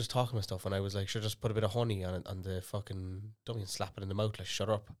were just talking about stuff, and I was like, sure, just put a bit of honey on the fucking dummy and slap it in the mouth, like, shut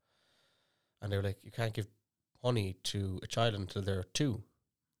up. And they were like, you can't give honey to a child until they're 2.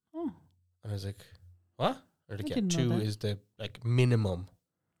 oh, And I was like, what? Or like, I yeah, didn't know 2 that. is the like minimum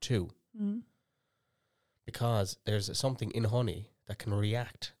 2, mm. because there's something in honey that can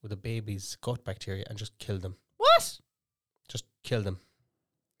react with a baby's gut bacteria and just kill them. What? Just kill them.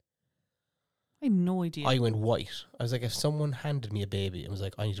 I had no idea. I went white. I was like, if someone handed me a baby and was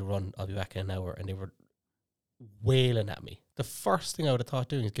like, I need to run, I'll be back in an hour, and they were wailing at me, the first thing I would have thought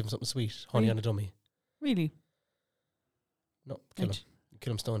doing is give them something sweet, honey on a dummy. Really? No, kill Right. them.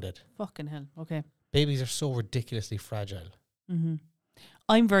 Kill them stone dead. Fucking hell. Okay. Babies are so ridiculously fragile. Mm-hmm.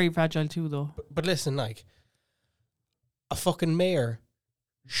 I'm very fragile too, though. But listen, like, a fucking mare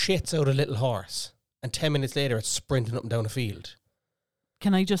shits out a little horse, and 10 minutes later it's sprinting up and down a field.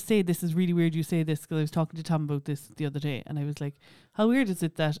 Can I just say, this is really weird you say this, because I was talking to Tom about this the other day, and I was like, how weird is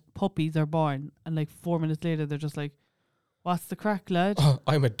it that puppies are born, and like 4 minutes later they're just like, what's the crack, lad? Oh,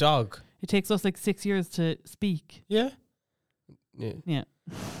 I'm a dog. It takes us like 6 years to speak. Yeah? Yeah. Yeah.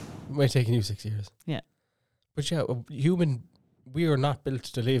 It might take you 6 years. Yeah. But yeah, we are not built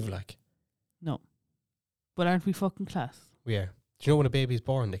to live like. No. But aren't we fucking class? We are. Do you know when a baby's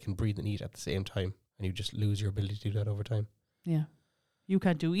born, they can breathe and eat at the same time, and you just lose your ability to do that over time? Yeah. You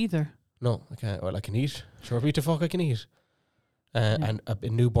can't do either. No, I can't. Well, I can eat. Sure, beat the fuck I can eat. Yeah. And a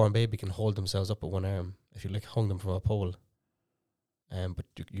newborn baby can hold themselves up with one arm if you like hung them from a pole. But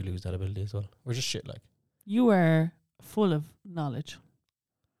you lose that ability as well. We're just shit like. You are full of knowledge.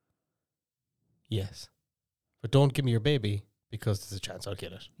 Yes. But don't give me your baby because there's a chance I'll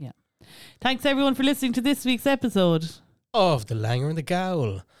kill it. Thanks everyone for listening to this week's episode. Of The Langer and the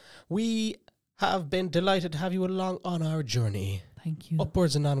Gowl. We have been delighted to have you along on our journey. Thank you.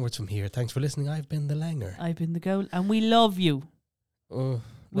 Upwards and onwards from here. Thanks for listening. I've been the Langer. I've been the Gowl, and we love you. We love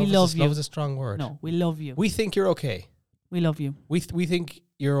love you. Love is a strong word. No, we love you. We think you're okay. We love you. We think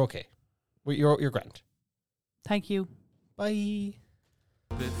you're okay. You're grand. Thank you. Bye.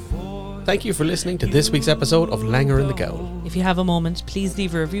 Thank you for listening to this week's episode of Langer and the Gowl. If you have a moment, please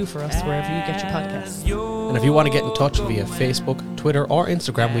leave a review for us wherever you get your podcasts. And if you want to get in touch via Facebook, Twitter or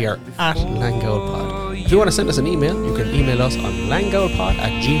Instagram, we are at LangowlPod. If you want to send us an email, you can email us on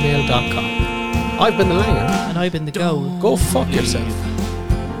langowlpod@gmail.com. I've been the Langer. And I've been the Gowl. Go fuck yourself.